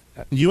that.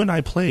 You and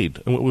I played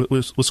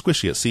with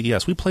Squishy at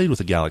CES. We played with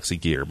the Galaxy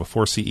Gear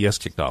before CES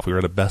kicked off. We were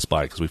at a Best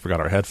Buy because we forgot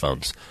our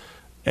headphones,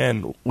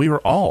 and we were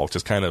all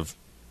just kind of,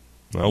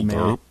 well,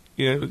 burp.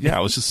 Yeah,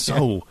 it was just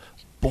so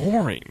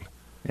boring.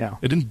 Yeah.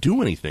 It didn't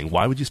do anything.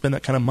 Why would you spend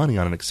that kind of money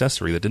on an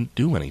accessory that didn't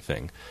do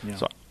anything? Yeah.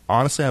 So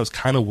honestly, I was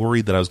kind of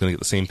worried that I was going to get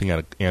the same thing out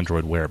of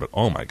Android Wear, but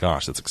oh my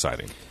gosh, that's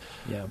exciting.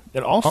 Yeah.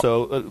 And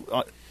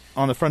also,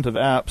 on the front of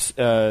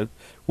apps,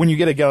 when you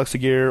get a Galaxy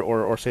Gear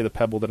or say the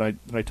Pebble that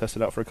I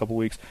tested out for a couple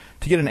weeks,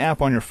 to get an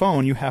app on your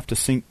phone, you have to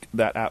sync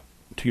that app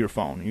to your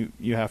phone.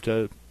 You have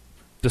to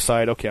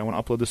decide, okay, I want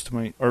to upload this to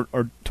my or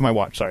to my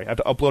watch. Sorry, I have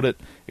to upload it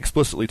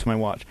explicitly to my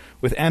watch.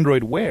 With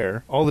Android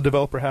Wear, all the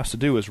developer has to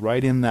do is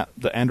write in the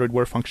Android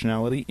Wear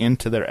functionality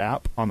into their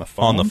app on the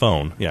phone. On the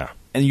phone, yeah.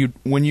 And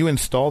when you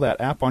install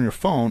that app on your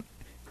phone,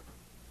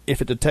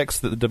 if it detects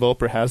that the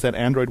developer has that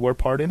Android Wear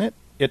part in it,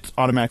 it's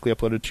automatically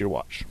uploaded to your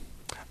watch.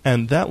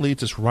 And that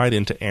leads us right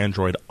into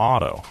Android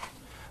Auto.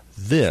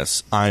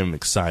 This I'm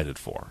excited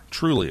for,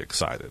 truly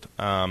excited.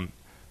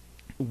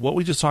 What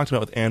we just talked about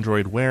with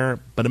Android Wear,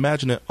 but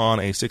imagine it on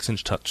a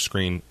 6-inch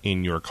touchscreen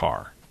in your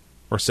car,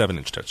 or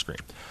 7-inch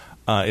touchscreen.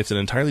 It's an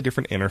entirely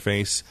different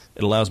interface.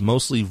 It allows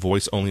mostly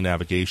voice-only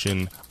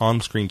navigation,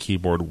 on-screen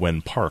keyboard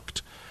when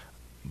parked,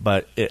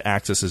 but it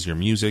accesses your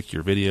music,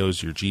 your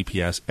videos, your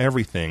GPS,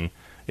 everything.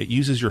 It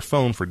uses your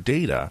phone for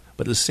data,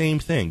 but the same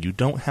thing. You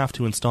don't have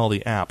to install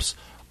the apps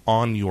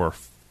on your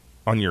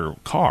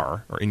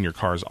car or in your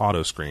car's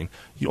auto screen.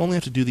 You only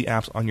have to do the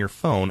apps on your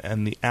phone,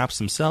 and the apps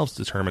themselves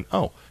determine,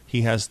 oh,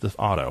 he has the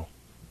auto.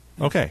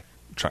 Okay,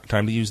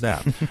 time to use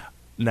that.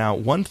 Now,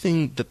 one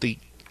thing that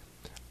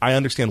I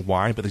understand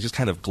why, but they just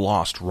kind of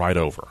glossed right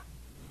over.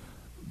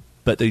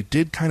 But they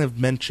did kind of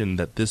mention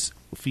that this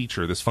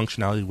feature, this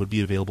functionality, would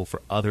be available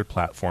for other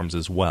platforms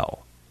as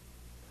well.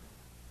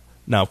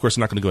 Now, of course,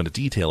 I'm not going to go into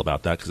detail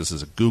about that because this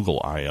is a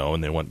Google I.O.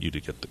 and they want you to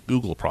get the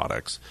Google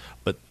products.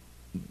 But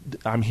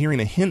I'm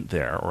hearing a hint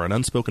there, or an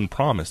unspoken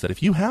promise, that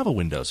if you have a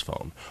Windows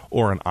phone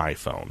or an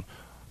iPhone,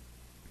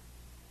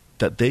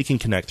 that they can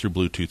connect through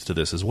Bluetooth to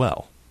this as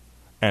well.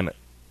 And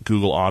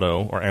Google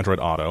Auto or Android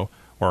Auto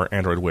or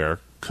Android Wear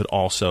could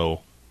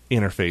also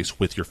interface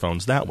with your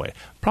phones that way.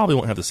 Probably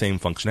won't have the same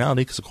functionality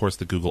because, of course,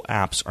 the Google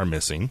apps are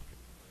missing.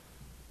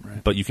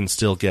 Right. But you can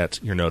still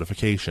get your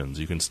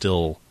notifications. You can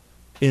still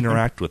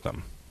interact with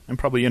them. And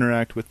probably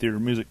interact with your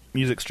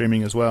music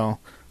streaming as well.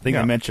 I think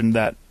I mentioned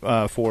that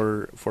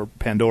for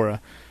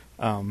Pandora.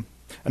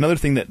 Another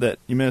thing that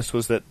you missed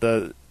was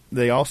that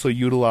they also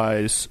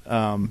utilize,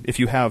 if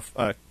you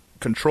have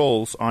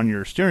controls on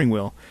your steering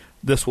wheel,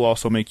 this will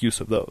also make use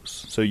of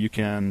those. So you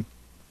can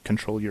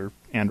control your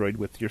Android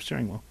with your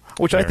steering wheel,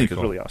 which I think is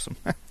really awesome.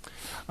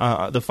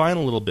 The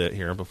final little bit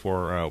here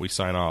before we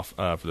sign off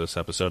for this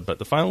episode, but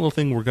the final little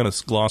thing we're going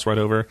to gloss right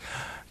over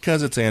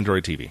because it's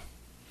Android TV.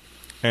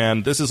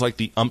 And this is like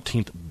the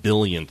umpteenth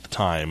billionth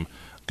time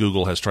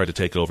Google has tried to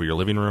take over your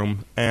living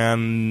room,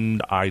 and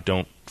I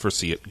don't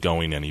foresee it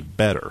going any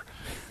better.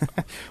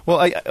 Well,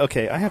 I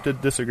have to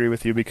disagree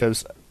with you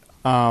because,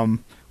 I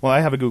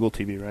have a Google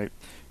TV, right?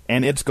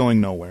 And it's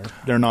going nowhere.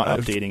 They're not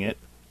updating it.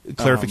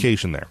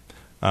 Clarification there.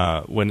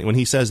 When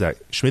he says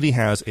that, Schmitty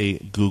has a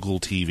Google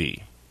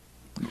TV.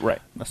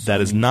 Right.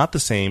 That is not the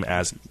same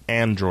as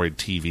Android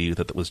TV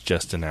that was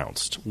just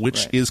announced,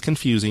 which is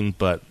confusing,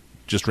 but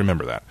just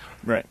remember that.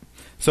 Right.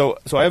 So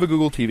I have a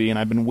Google TV, and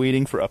I've been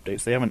waiting for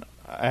updates.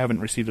 I haven't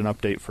received an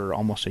update for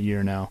almost a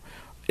year now.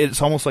 It's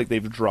almost like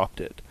they've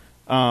dropped it.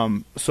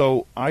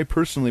 So I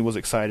personally was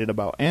excited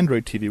about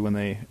Android TV when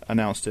they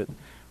announced it,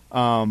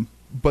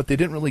 but they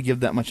didn't really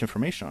give that much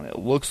information on it. It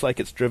looks like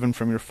it's driven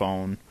from your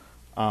phone.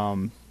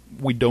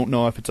 We don't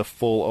know if it's a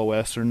full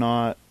OS or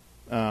not,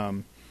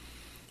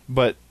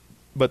 but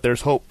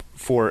there's hope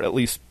for at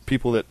least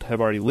people that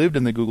have already lived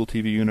in the Google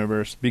TV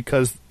universe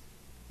because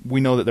we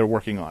know that they're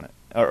working on it,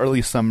 or at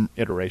least some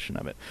iteration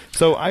of it.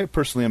 So I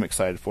personally am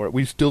excited for it.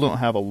 We still don't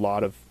have a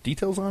lot of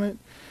details on it,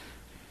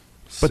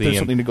 but there's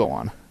something to go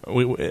on.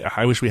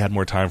 I wish we had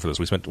more time for this.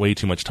 We spent way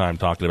too much time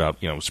talking about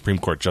Supreme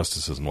Court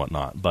justices and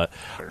whatnot. But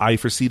sure. I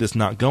foresee this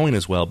not going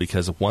as well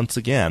because, once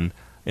again,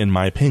 in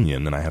my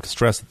opinion, and I have to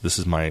stress that this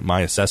is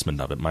my assessment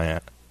of it,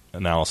 my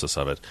analysis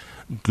of it,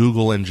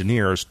 Google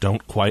engineers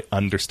don't quite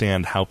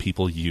understand how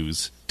people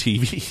use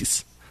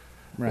TVs.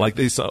 Right.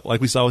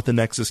 Like we saw with the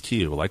Nexus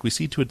Q, like we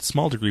see to a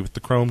small degree with the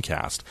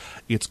Chromecast.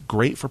 It's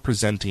great for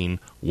presenting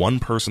one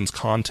person's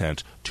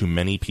content to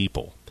many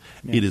people.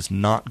 Yeah. It is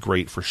not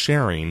great for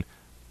sharing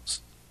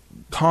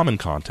common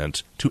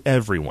content to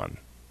everyone.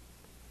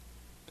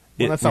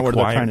 Well, that's not what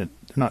they're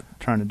not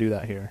trying to do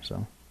that here.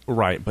 So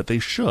right, but they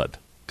should,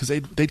 because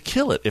they'd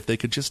kill it if they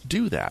could just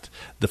do that.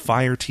 The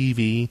Fire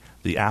TV,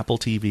 the Apple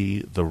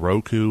TV, the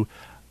Roku,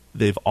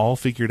 they've all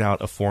figured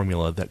out a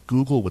formula that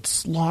Google would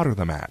slaughter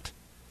them at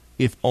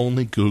If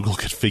only Google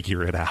could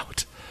figure it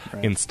out.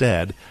 Right.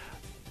 Instead,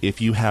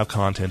 if you have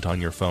content on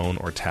your phone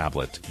or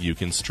tablet, you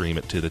can stream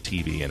it to the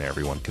TV and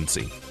everyone can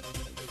see.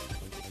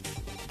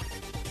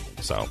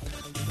 So,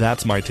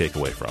 that's my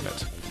takeaway from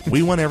it.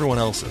 We want everyone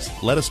else's.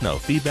 Let us know.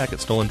 Feedback at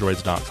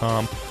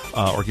stolendroids.com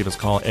or give us a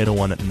call at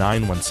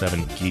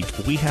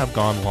 801-917-GEEK. We have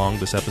gone long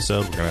this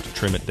episode. We're going to have to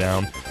trim it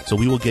down. So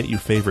we will get you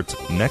favorites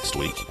next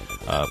week.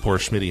 Poor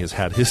Schmitty has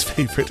had his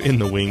favorite in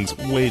the wings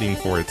waiting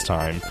for its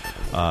time.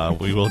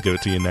 We will give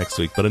it to you next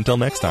week. But until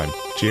next time,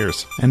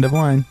 cheers. End of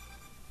line.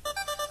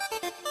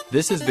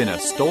 This has been a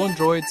Stolen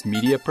Droids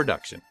Media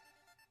production.